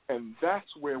 And that's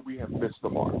where we have missed the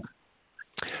mark.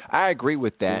 I agree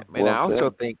with that, and I also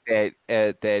think that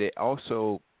it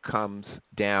also comes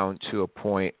down to a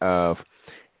point of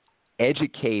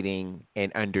educating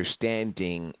and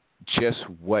understanding just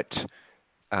what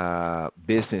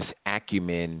business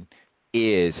acumen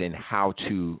is and how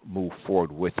to move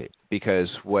forward with it. Because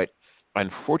what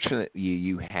unfortunately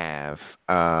you have,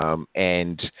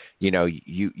 and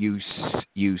you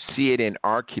see it in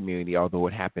our community, although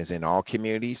it happens in all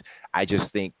communities, I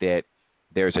just think that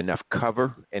there's enough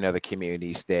cover in other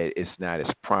communities that it's not as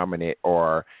prominent,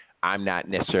 or I'm not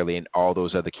necessarily in all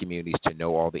those other communities to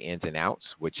know all the ins and outs,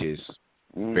 which is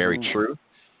very true.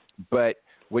 But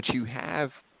what you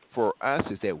have for us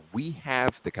is that we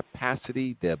have the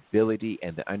capacity, the ability,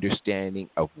 and the understanding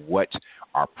of what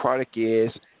our product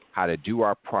is, how to do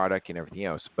our product, and everything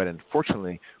else. But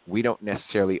unfortunately, we don't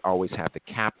necessarily always have the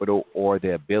capital or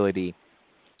the ability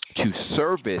to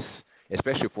service,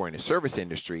 especially if we're in the service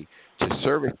industry, to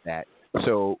service that.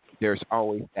 So there's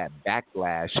always that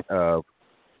backlash of,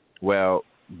 well,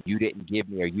 you didn't give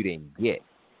me or you didn't get.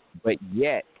 But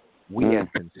yet, we as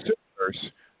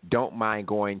consumers don't mind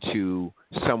going to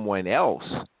someone else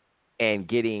and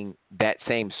getting that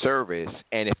same service.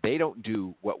 And if they don't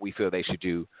do what we feel they should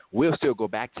do, we'll still go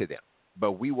back to them.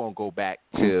 But we won't go back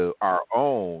to our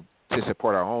own, to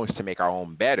support our own, to make our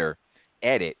own better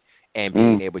at it, and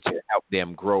being able to help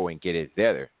them grow and get it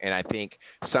better. And I think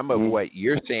some of what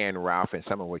you're saying, Ralph, and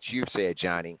some of what you've said,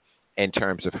 Johnny, in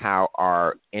terms of how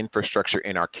our infrastructure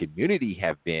in our community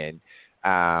have been,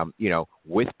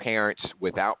 with parents,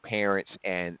 without parents,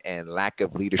 and lack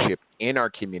of leadership in our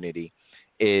community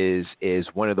is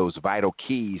one of those vital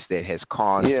keys that has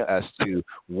caused us to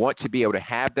want to be able to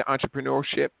have the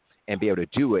entrepreneurship and be able to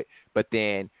do it, but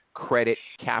then credit,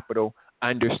 capital,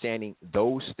 understanding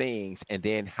those things, and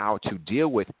then how to deal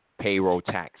with payroll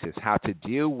taxes, how to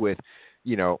deal with,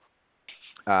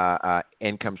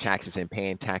 income taxes and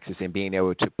paying taxes, and being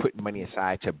able to put money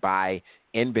aside to buy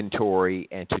inventory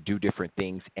and to do different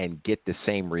things and get the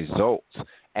same results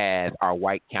as our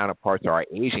white counterparts or our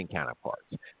Asian counterparts.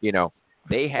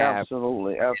 They have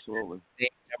absolutely the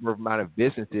same amount of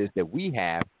businesses that we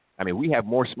have. I mean, we have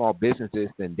more small businesses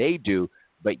than they do,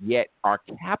 but yet our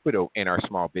capital in our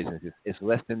small businesses is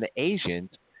less than the Asians,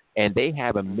 and they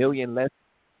have 1 million less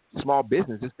small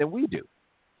businesses than we do.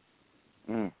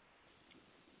 Mm.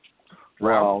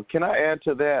 Well, can I add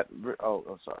to that?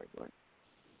 Oh, sorry. Go ahead.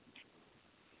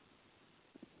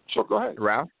 Sure, go ahead.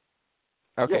 Ralph?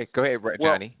 Okay, yes. Go ahead,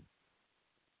 Johnny.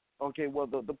 Well,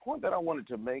 the point that I wanted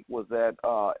to make was that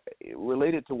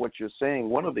related to what you're saying,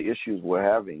 one of the issues we're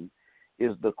having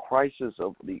is the crisis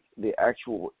of the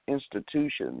actual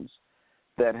institutions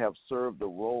that have served the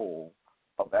role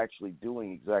of actually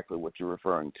doing exactly what you're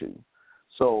referring to.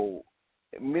 So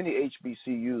many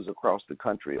HBCUs across the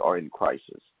country are in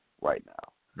crisis right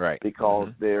now, right?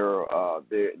 Because their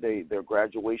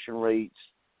graduation rates,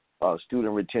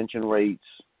 student retention rates,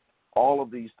 all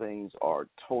of these things are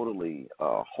totally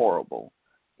horrible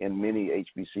in many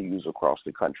HBCUs across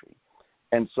the country.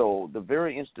 And so the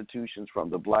very institutions from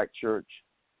the black church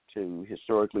to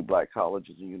historically black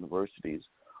colleges and universities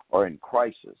are in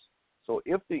crisis. So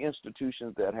if the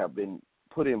institutions that have been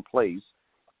put in place,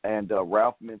 and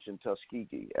Ralph mentioned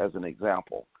Tuskegee as an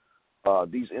example,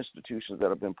 these institutions that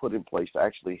have been put in place to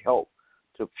actually help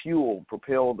to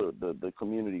propel the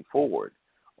community forward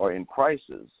are in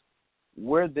crisis,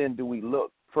 where then do we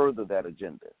look further that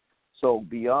agenda? So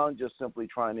beyond just simply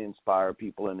trying to inspire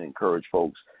people and encourage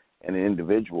folks and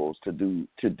individuals to do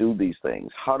these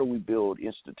things, how do we build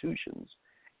institutions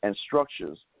and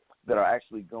structures that are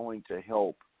actually going to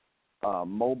help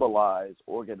mobilize,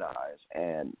 organize,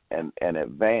 and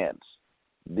advance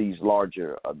the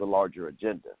larger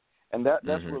agenda? And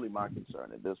that's really my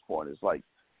concern at this point. It's like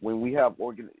when we have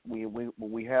when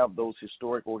we have those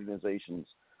historic organizations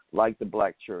like the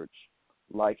Black Church,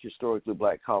 like historically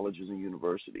black colleges and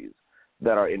universities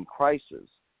that are in crisis,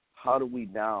 how do we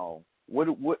now,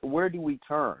 where do we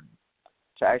turn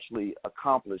to actually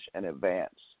accomplish and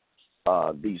advance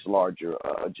these larger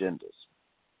agendas?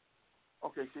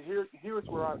 Okay, so here's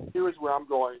where I'm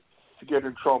going to get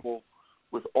in trouble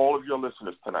with all of your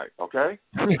listeners tonight, okay?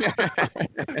 The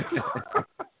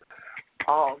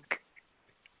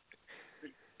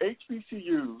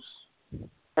HBCUs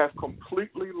have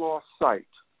completely lost sight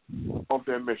of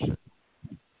their mission.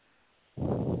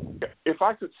 If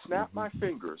I could snap my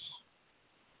fingers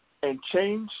and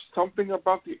change something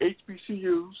about the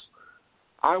HBCUs,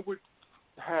 I would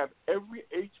have every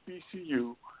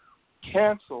HBCU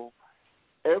cancel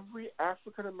every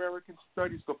African American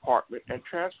Studies department and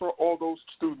transfer all those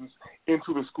students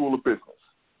into the School of Business.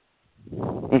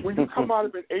 When you come out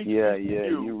of an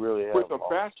HBCU you really with a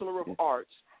Bachelor of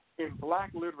Arts in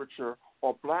Black Literature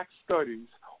or Black Studies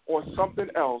or something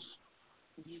else,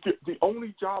 the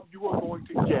only job you are going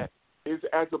to get is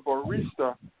as a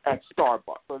barista at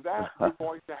Starbucks. For that, you're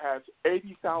going to have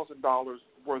 $80,000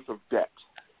 worth of debt.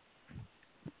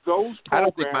 Those programs I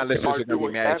don't think my listeners are going to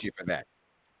be mad at you for that.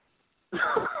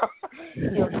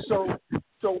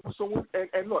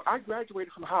 Look, I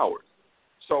graduated from Howard,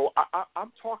 so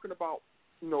I'm talking about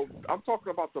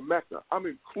the Mecca. I'm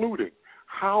including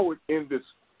Howard in this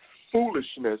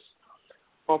foolishness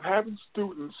of having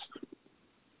students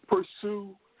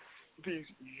pursue these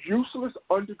useless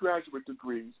undergraduate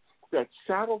degrees that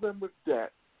saddle them with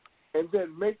debt and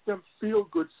then make them feel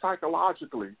good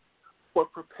psychologically,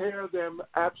 but prepare them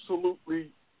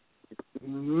absolutely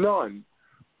none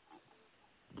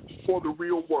for the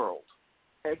real world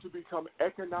and to become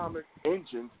economic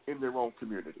engines in their own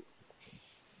community.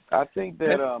 I think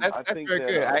that that's very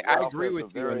good. I agree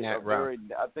with you on that, Ralph.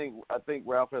 I think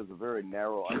Ralph has a very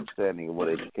narrow understanding of what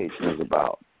education is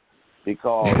about,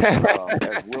 because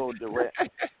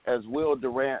as Will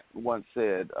Durant once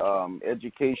said,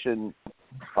 education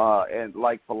and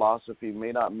like philosophy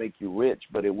may not make you rich,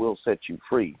 but it will set you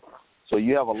free. So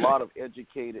you have a lot of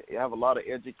educated,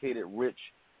 rich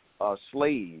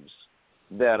slaves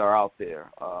that are out there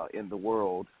in the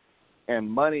world, and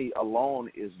money alone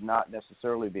is not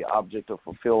necessarily the object of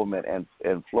fulfillment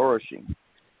and flourishing.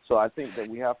 So I think that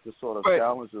we have to sort of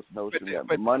challenge this notion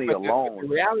that money alone is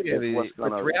what's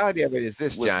going to. The reality of it is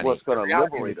this, Johnny. What's going to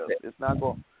liberate us? It's not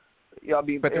going. Yeah, I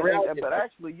mean, but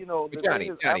actually, the Johnny.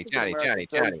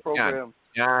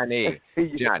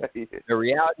 The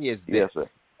reality is this. Yes, sir.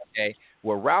 Okay,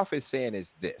 what Ralph is saying is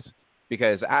this: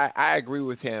 because I agree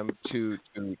with him to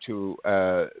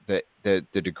the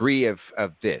degree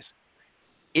of this.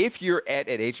 If you're at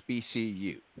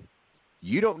HBCU,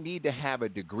 you don't need to have a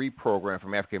degree program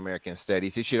from African American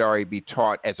Studies. It should already be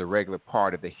taught as a regular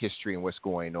part of the history and what's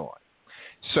going on.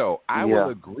 So I will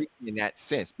agree in that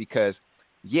sense because,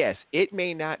 yes, it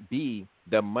may not be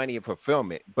the money of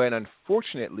fulfillment, but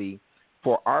unfortunately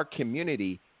for our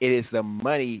community, it is the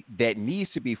money that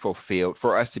needs to be fulfilled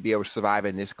for us to be able to survive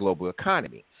in this global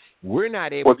economy. We're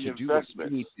not able to do what we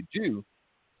need to do.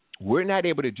 We're not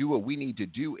able to do what we need to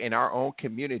do in our own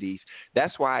communities.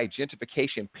 That's why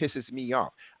gentrification pisses me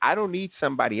off. I don't need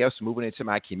somebody else moving into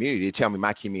my community to tell me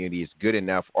my community is good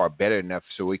enough or better enough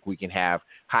so we can have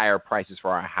higher prices for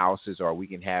our houses, or we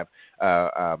can have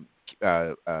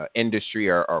industry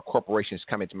or corporations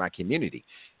come into my community.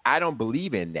 I don't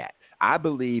believe in that. I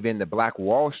believe in the Black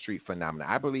Wall Street phenomenon.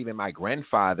 I believe in my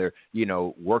grandfather,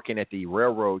 working at the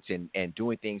railroads and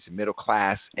doing things middle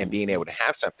class and being able to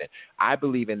have something. I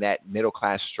believe in that middle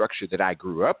class structure that I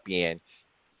grew up in.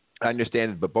 I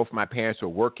understand, but both my parents were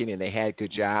working and they had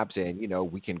good jobs, and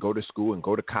we can go to school and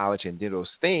go to college and do those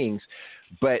things.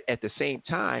 But at the same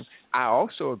time, I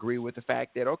also agree with the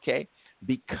fact that, okay,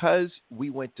 because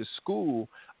we went to school,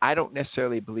 I don't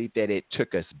necessarily believe that it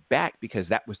took us back, because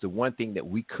that was the one thing that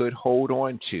we could hold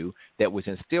on to that was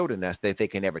instilled in us that they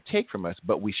can never take from us.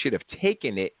 But we should have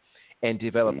taken it and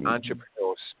developed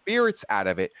entrepreneurial spirits out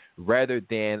of it, rather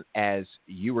than, as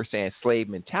you were saying, slave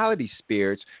mentality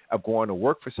spirits of going to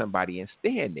work for somebody and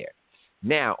staying there.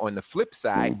 Now, on the flip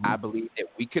side, I believe that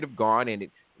we could have gone and,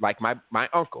 like my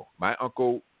uncle,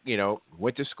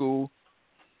 went to school,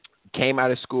 came out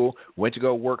of school, went to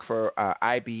go work for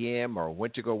IBM, or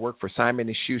went to go work for Simon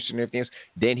 & Schuster and everything else.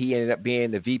 Then he ended up being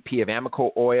the VP of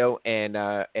Amoco Oil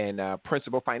and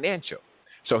Principal Financial.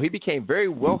 So he became very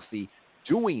wealthy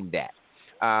doing that.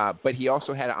 But he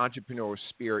also had an entrepreneurial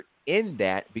spirit in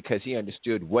that, because he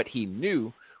understood what he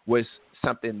knew was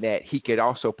something that he could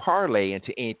also parlay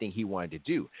into anything he wanted to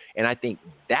do. And I think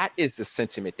that is the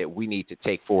sentiment that we need to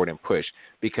take forward and push,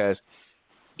 because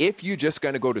if you're just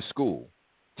going to go to school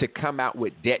to come out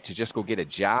with debt to just go get a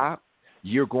job,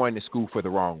 you're going to school for the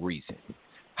wrong reason.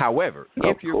 However,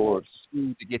 if you're going to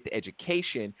school to get the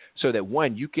education so that,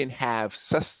 one, you can have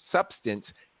substance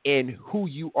in who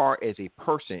you are as a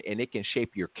person, and it can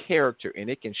shape your character, and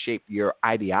it can shape your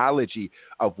ideology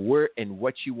of where and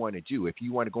what you want to do. If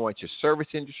you want to go into service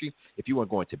industry, if you want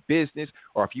to go into business,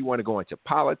 or if you want to go into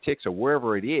politics, or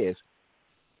wherever it is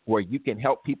where you can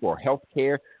help people, or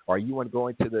healthcare, or you want to go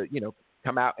into the,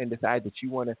 come out and decide that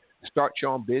you want to start your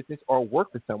own business or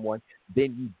work for someone,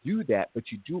 then you do that, but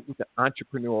you do it with an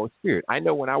entrepreneurial spirit. I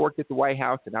know when I worked at the White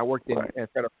House and I worked in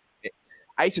federal,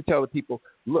 I used to tell the people,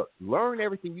 look, learn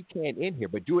everything you can in here,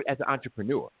 but do it as an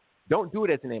entrepreneur. Don't do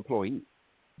it as an employee,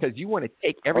 because you want to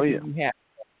take everything you have.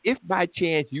 If by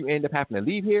chance you end up having to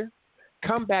leave here,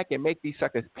 come back and make these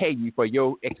suckers pay you for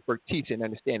your expertise and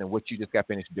understanding what you just got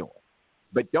finished doing.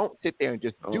 But don't sit there and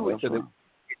just do it so that you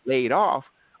get laid off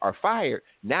or fired.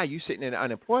 Now you're sitting in the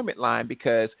unemployment line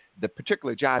because the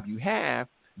particular job you have,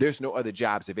 there's no other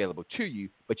jobs available to you,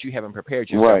 but you haven't prepared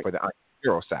yourself for the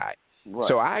entrepreneurial side. Right.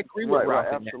 So I agree with Ralph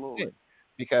in absolutely. that sense,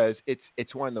 because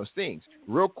it's one of those things.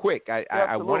 Real quick,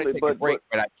 I want to take a break,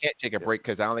 but I can't take a break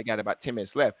because I only got about 10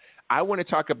 minutes left. I want to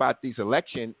talk about these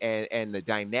elections and the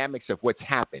dynamics of what's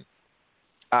happened.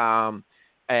 And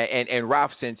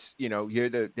Ralph, since you're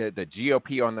the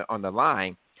GOP on the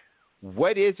line,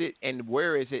 what is it and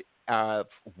where is it?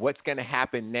 What's going to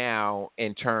happen now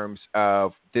in terms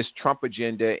of this Trump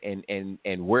agenda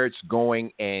and where it's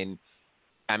going? And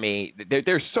I mean,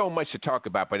 there's so much to talk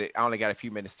about, but I only got a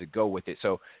few minutes to go with it.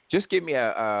 So just give me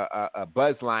a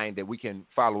buzz line that we can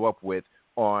follow up with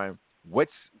on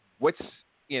what's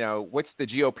the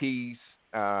GOP's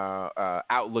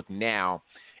outlook now.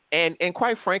 And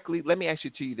quite frankly, let me ask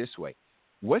it to you this way.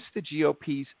 What's the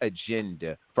GOP's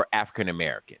agenda for African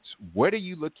Americans? What are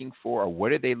you looking for, or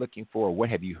what are they looking for, or what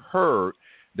have you heard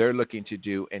they're looking to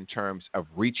do in terms of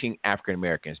reaching African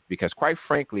Americans? Because quite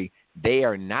frankly, they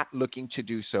are not looking to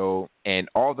do so, and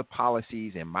all the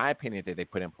policies, in my opinion, that they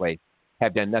put in place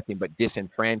have done nothing but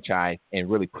disenfranchise and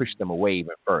really push them away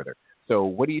even further. So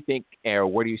what do you think, or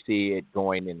where do you see it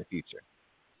going in the future?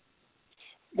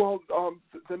 Well,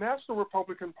 the National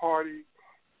Republican Party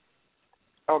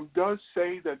does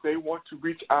say that they want to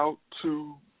reach out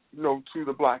to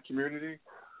the black community,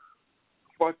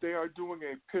 but they are doing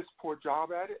a piss poor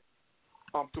job at it.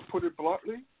 To put it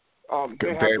bluntly,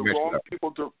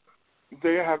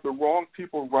 they have the wrong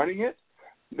people running it,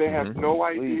 They have no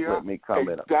Please idea let me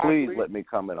comment. exactly. Please let me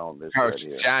comment on this. Hush, right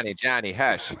here. Johnny,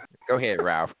 hush. Go ahead,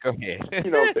 Ralph. Go ahead.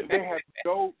 They have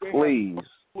no Please.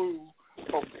 clue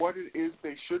of what it is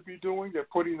they should be doing. They're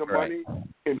putting the Right. money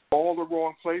in all the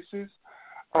wrong places.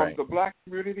 Right. The black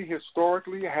community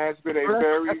historically has been a Well,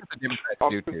 very that's what the Democrats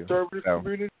do, too. conservative So.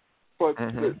 community, but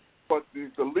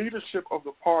the leadership of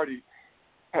the party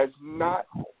has not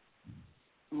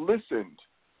listened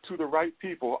to the right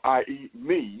people, i.e.,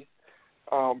 me,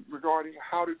 regarding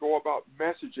how to go about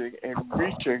messaging and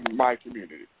reaching my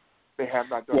community. They have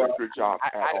not done a good job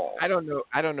at all. I don't know.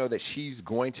 I don't know that she's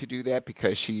going to do that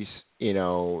because she's,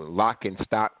 lock and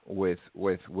stock with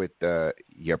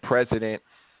your president,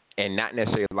 and not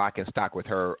necessarily lock and stock with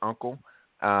her uncle.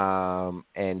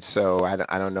 And so I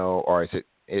don't know, or is it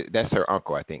that's her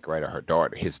uncle, I think, right, or her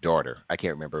daughter, his daughter. I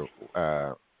can't remember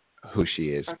who she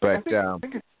is, but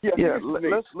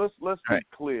let's be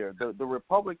clear. The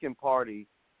Republican Party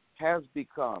has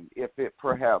become, if it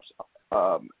perhaps,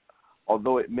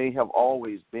 although it may have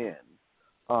always been,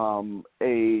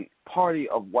 a party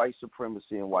of white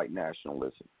supremacy and white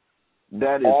nationalism.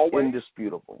 That is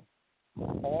indisputable.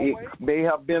 Always? It may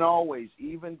have been always,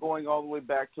 even going all the way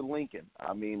back to Lincoln.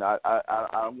 I mean, I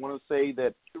want to say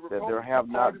that there have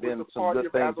not been some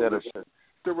good things that are.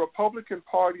 The Republican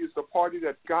Party is the party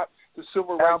that got the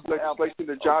civil rights legislation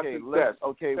that Johnson said.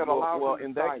 Okay, that well,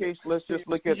 in that case, let's just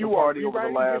look at the party over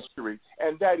the last history,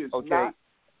 and that is not.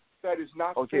 That is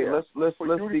not okay. fair. Let's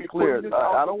be clear.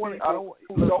 I don't want.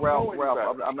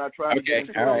 Ralph. I'm not trying to get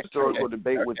into a historical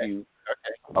debate with you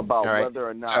about whether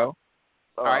or not. So,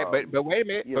 all right, but wait a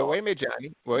minute.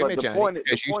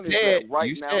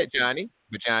 Johnny.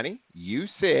 Johnny, you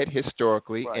said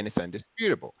historically, and it's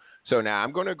undisputable. So now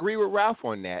I'm going to agree with Ralph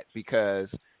on that because,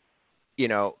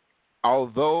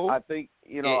 although I think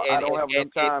I don't have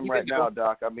enough time right now,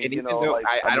 Doc. I mean,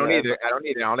 I don't either.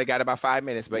 I only got about 5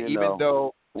 minutes. But even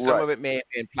though some of it may have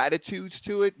been platitudes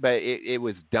to it, but it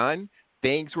was done.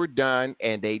 Things were done,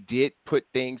 and they did put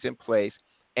things in place.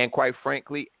 And quite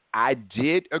frankly, I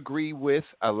did agree with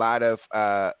a lot of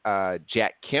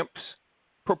Jack Kemp's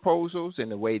proposals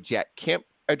and the way Jack Kemp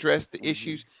addressed the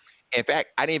issues. In fact,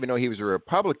 I didn't even know he was a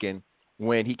Republican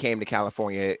when he came to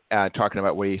California talking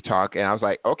about what he's talking. And I was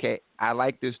like, okay, I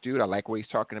like this dude. I like what he's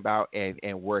talking about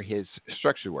and where his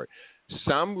structure were.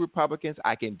 Some Republicans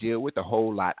I can deal with, a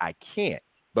whole lot I can't.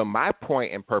 But my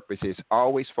point and purpose is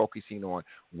always focusing on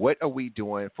what are we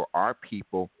doing for our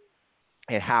people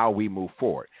and how we move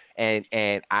forward. And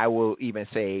I will even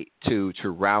say to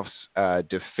Ralph's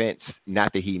defense,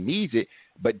 not that he needs it,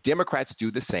 but Democrats do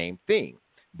the same thing.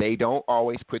 They don't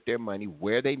always put their money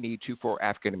where they need to for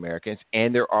African Americans,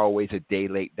 and they're always a day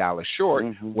late, dollar short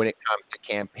when it comes to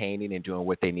campaigning and doing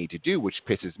what they need to do, which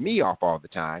pisses me off all the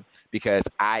time because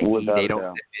they don't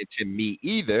listen to me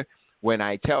either when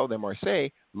I tell them or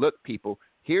say, look, people,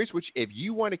 here's what if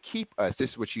you want to keep us, this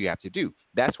is what you have to do.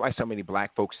 That's why so many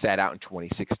black folks sat out in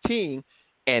 2016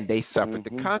 and they suffered the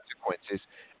consequences,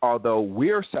 although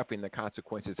we're suffering the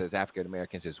consequences as African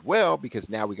Americans as well, because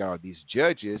now we got all these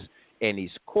judges in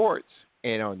these courts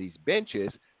and on these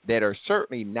benches that are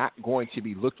certainly not going to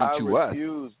be looking to us.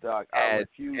 Doc, I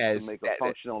refuse to make a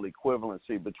functional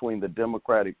equivalency between the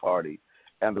Democratic Party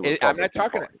and the Republican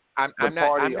Party. I'm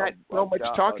not so much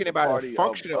talking about a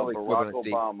functional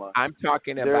equivalency. Obama, I'm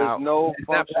talking about there's no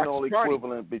functional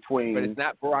equivalent between. But it's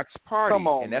not Barack's party. Come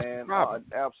on, and that's man. The problem.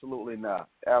 Absolutely not.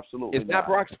 Absolutely it's not. It's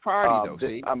not Barack's party, though.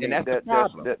 See, I mean, and that's the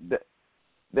problem.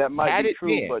 That might be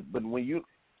true, but when you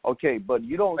but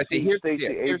you don't see Stacey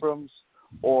Abrams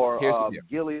or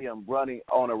Gilliam running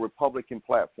on a Republican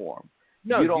platform.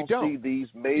 No, you don't see these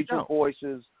major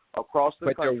voices across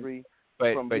the country.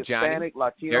 From Hispanic, Johnny,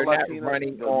 Latino, they're not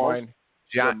running on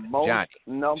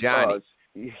Johnny.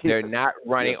 They're not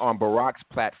running on Barack's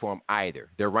platform either.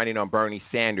 They're running on Bernie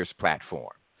Sanders' platform.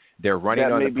 They're running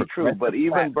on the progressive platform. That may be true, but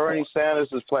even platform. Bernie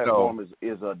Sanders' platform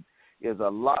is a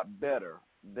lot better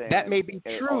than that may be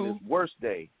true. On his worst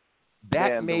day.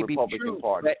 That may be true,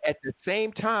 Party. but at the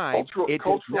same time, it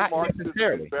does not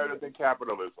necessarily. Is better than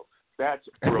capitalism. That's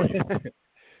brilliant.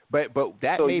 But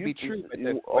that may be true. But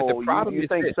the problem you is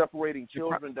think this. separating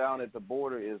children down at the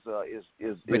border is a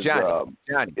good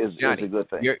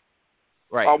thing.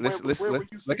 Right. Let's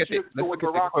look at the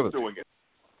equivalent. Doing it.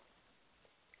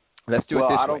 Let's do it this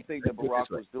way. I don't think that Barack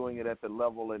was doing it at the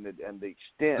level and the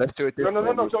extent. Let's do it this way. No.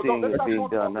 Let's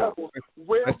not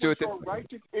Where was your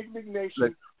righteous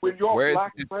indignation when your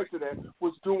black president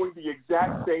was doing the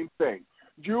exact same thing?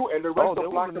 You and the rest of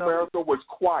black America was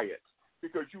quiet.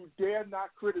 Because you dare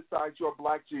not criticize your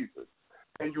black Jesus.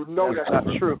 And you know that's not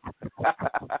true.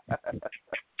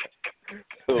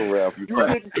 All Ralph.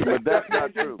 But that's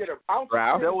not true.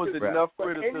 Ralph, there was enough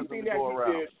criticism anything to that go he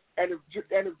around. did.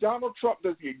 And if Donald Trump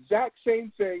does the exact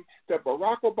same thing that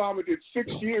Barack Obama did 6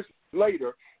 years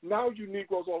later, now you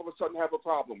Negroes all of a sudden have a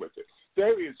problem with it.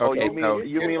 There is. Okay,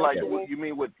 you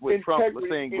mean with Trump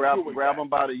saying grab him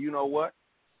by the you know what?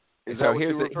 Is that what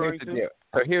you're referring to? Deal.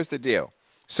 So here's the deal.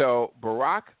 So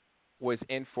Barack was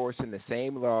enforcing the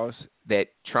same laws that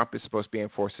Trump is supposed to be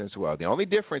enforcing as well. The only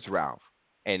difference, Ralph,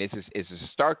 and it's a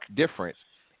stark difference,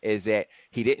 is that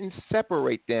he didn't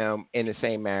separate them in the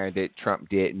same manner that Trump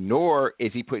did, nor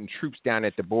is he putting troops down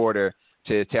at the border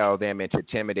to tell them and to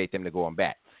intimidate them to go on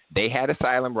back. They had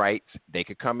asylum rights. They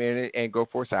could come in and go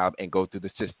for asylum and go through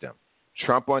the system.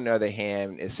 Trump, on the other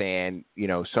hand, is saying,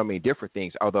 so many different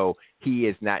things, although he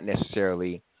is not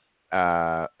necessarily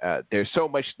there's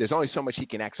only so much he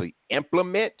can actually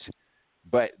implement,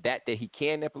 but that he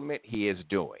can implement, he is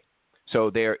doing. So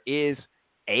there is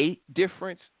a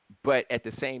difference, but at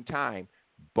the same time,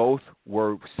 both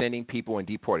were sending people and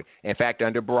deporting. In fact,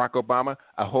 under Barack Obama,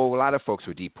 a whole lot of folks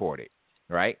were deported,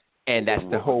 right? And that's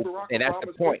the whole, and that's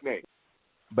the point.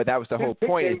 But that was the whole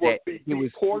point, is that he was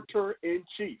deporter in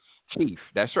chief.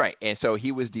 That's right. And so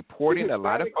he was deporting a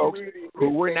lot of folks who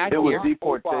were not here. It was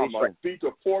deportation.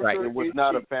 Right. It was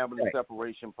not a family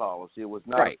separation policy. It was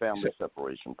not a family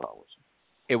separation policy.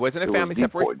 It wasn't a family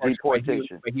separation policy.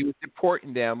 Deportation. But he was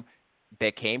deporting them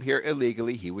that came here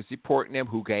illegally. He was deporting them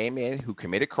who came in, who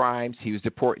committed crimes. He was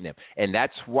deporting them. And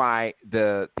that's why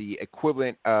the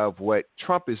equivalent of what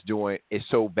Trump is doing is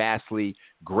so vastly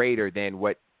greater than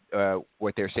what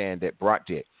they're saying that Barack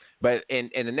did. But in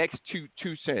the next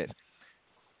two sentences,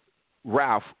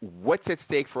 Ralph, what's at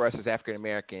stake for us as African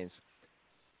Americans,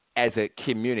 as a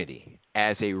community,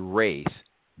 as a race,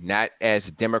 not as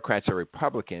Democrats or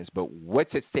Republicans, but what's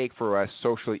at stake for us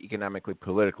socially, economically,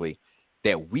 politically,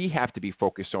 that we have to be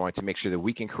focused on to make sure that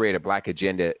we can create a black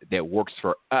agenda that works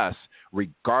for us,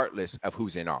 regardless of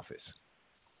who's in office?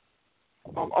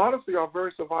 Honestly, our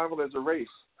very survival as a race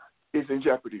is in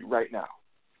jeopardy right now.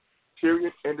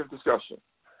 Period. End of discussion.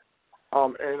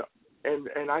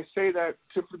 And I say that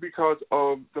simply because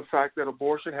of the fact that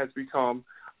abortion has become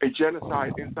a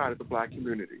genocide inside of the black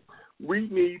community. We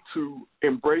need to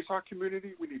embrace our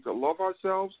community. We need to love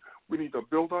ourselves. We need to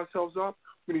build ourselves up.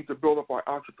 We need to build up our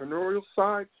entrepreneurial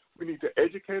side. We need to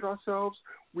educate ourselves.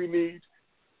 We need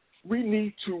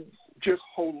to just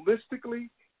holistically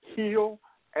heal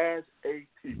as a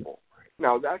people.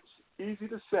 Now, that's easy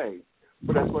to say,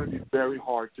 but that's going to be very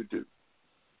hard to do.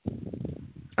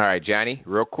 All right, Johnny,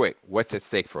 real quick, what's at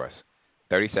stake for us?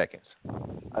 30 seconds.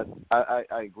 I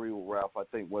agree with Ralph. I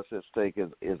think what's at stake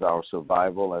is our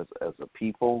survival as a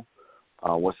people.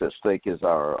 What's at stake is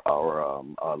our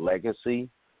legacy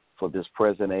for this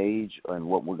present age and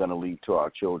what we're going to leave to our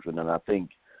children. And I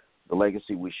think the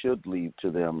legacy we should leave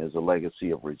to them is a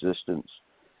legacy of resistance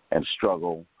and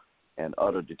struggle and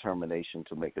utter determination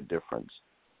to make a difference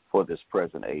for this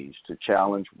present age, to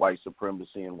challenge white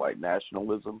supremacy and white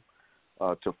nationalism,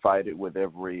 to fight it with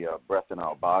every breath in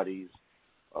our bodies,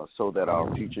 so that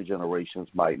our future generations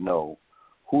might know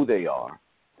who they are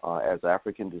as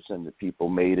African-descended people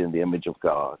made in the image of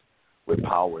God with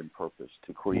power and purpose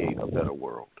to create a better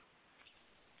world.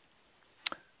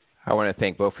 I want to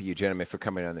thank both of you gentlemen for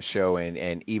coming on the show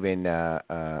and even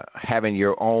having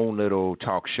your own little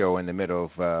talk show in the middle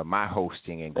of my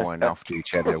hosting and going off to each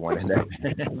other one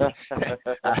another.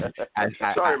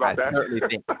 Sorry about that.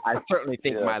 I certainly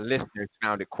think my listeners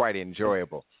found it quite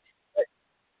enjoyable.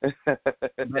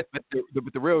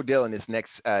 but the real deal in this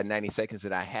next 90 seconds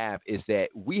that I have is that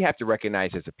we have to recognize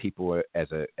as a people,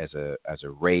 as a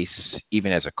race,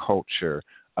 even as a culture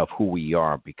of who we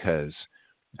are, because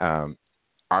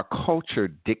our culture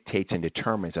dictates and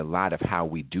determines a lot of how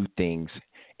we do things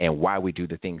and why we do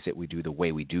the things that we do the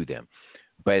way we do them.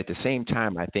 But at the same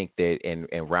time, I think that in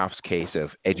Ralph's case of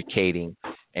educating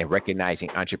and recognizing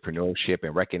entrepreneurship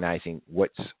and recognizing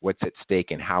what's at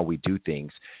stake and how we do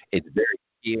things, it's very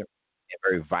key and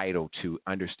very vital to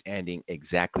understanding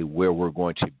exactly where we're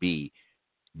going to be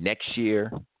next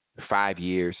year, 5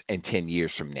 years, and 10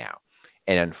 years from now.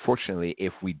 And unfortunately,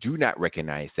 if we do not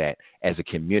recognize that as a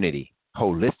community,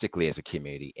 holistically as a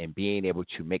community, and being able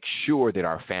to make sure that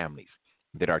our families,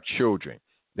 that our children,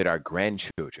 that our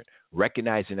grandchildren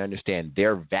recognize and understand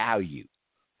their value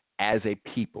as a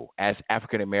people, as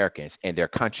African Americans, and their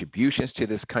contributions to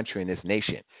this country and this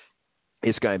nation,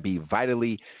 is going to be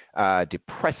vitally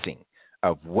depressing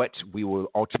of what we will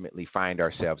ultimately find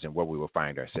ourselves and where we will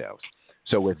find ourselves.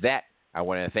 So with that, I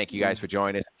want to thank you guys for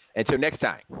joining us. Until next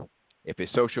time, if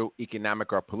it's social,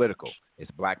 economic, or political,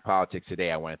 it's Black Politics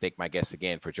Today. I want to thank my guests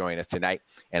again for joining us tonight,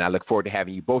 and I look forward to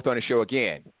having you both on the show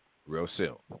again real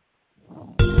soon.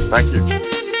 Thank you.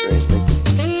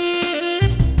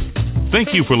 Thank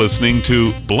you for listening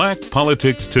to Black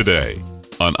Politics Today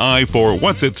on Eye for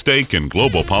What's at Stake in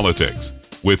Global Politics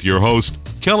with your host,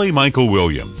 Kelly Michael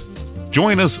Williams.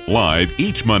 Join us live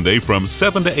each Monday from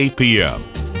 7 to 8 p.m.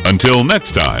 Until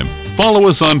next time, follow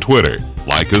us on Twitter,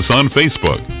 like us on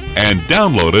Facebook, and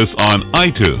download us on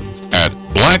iTunes at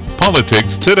Black Politics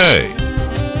Today.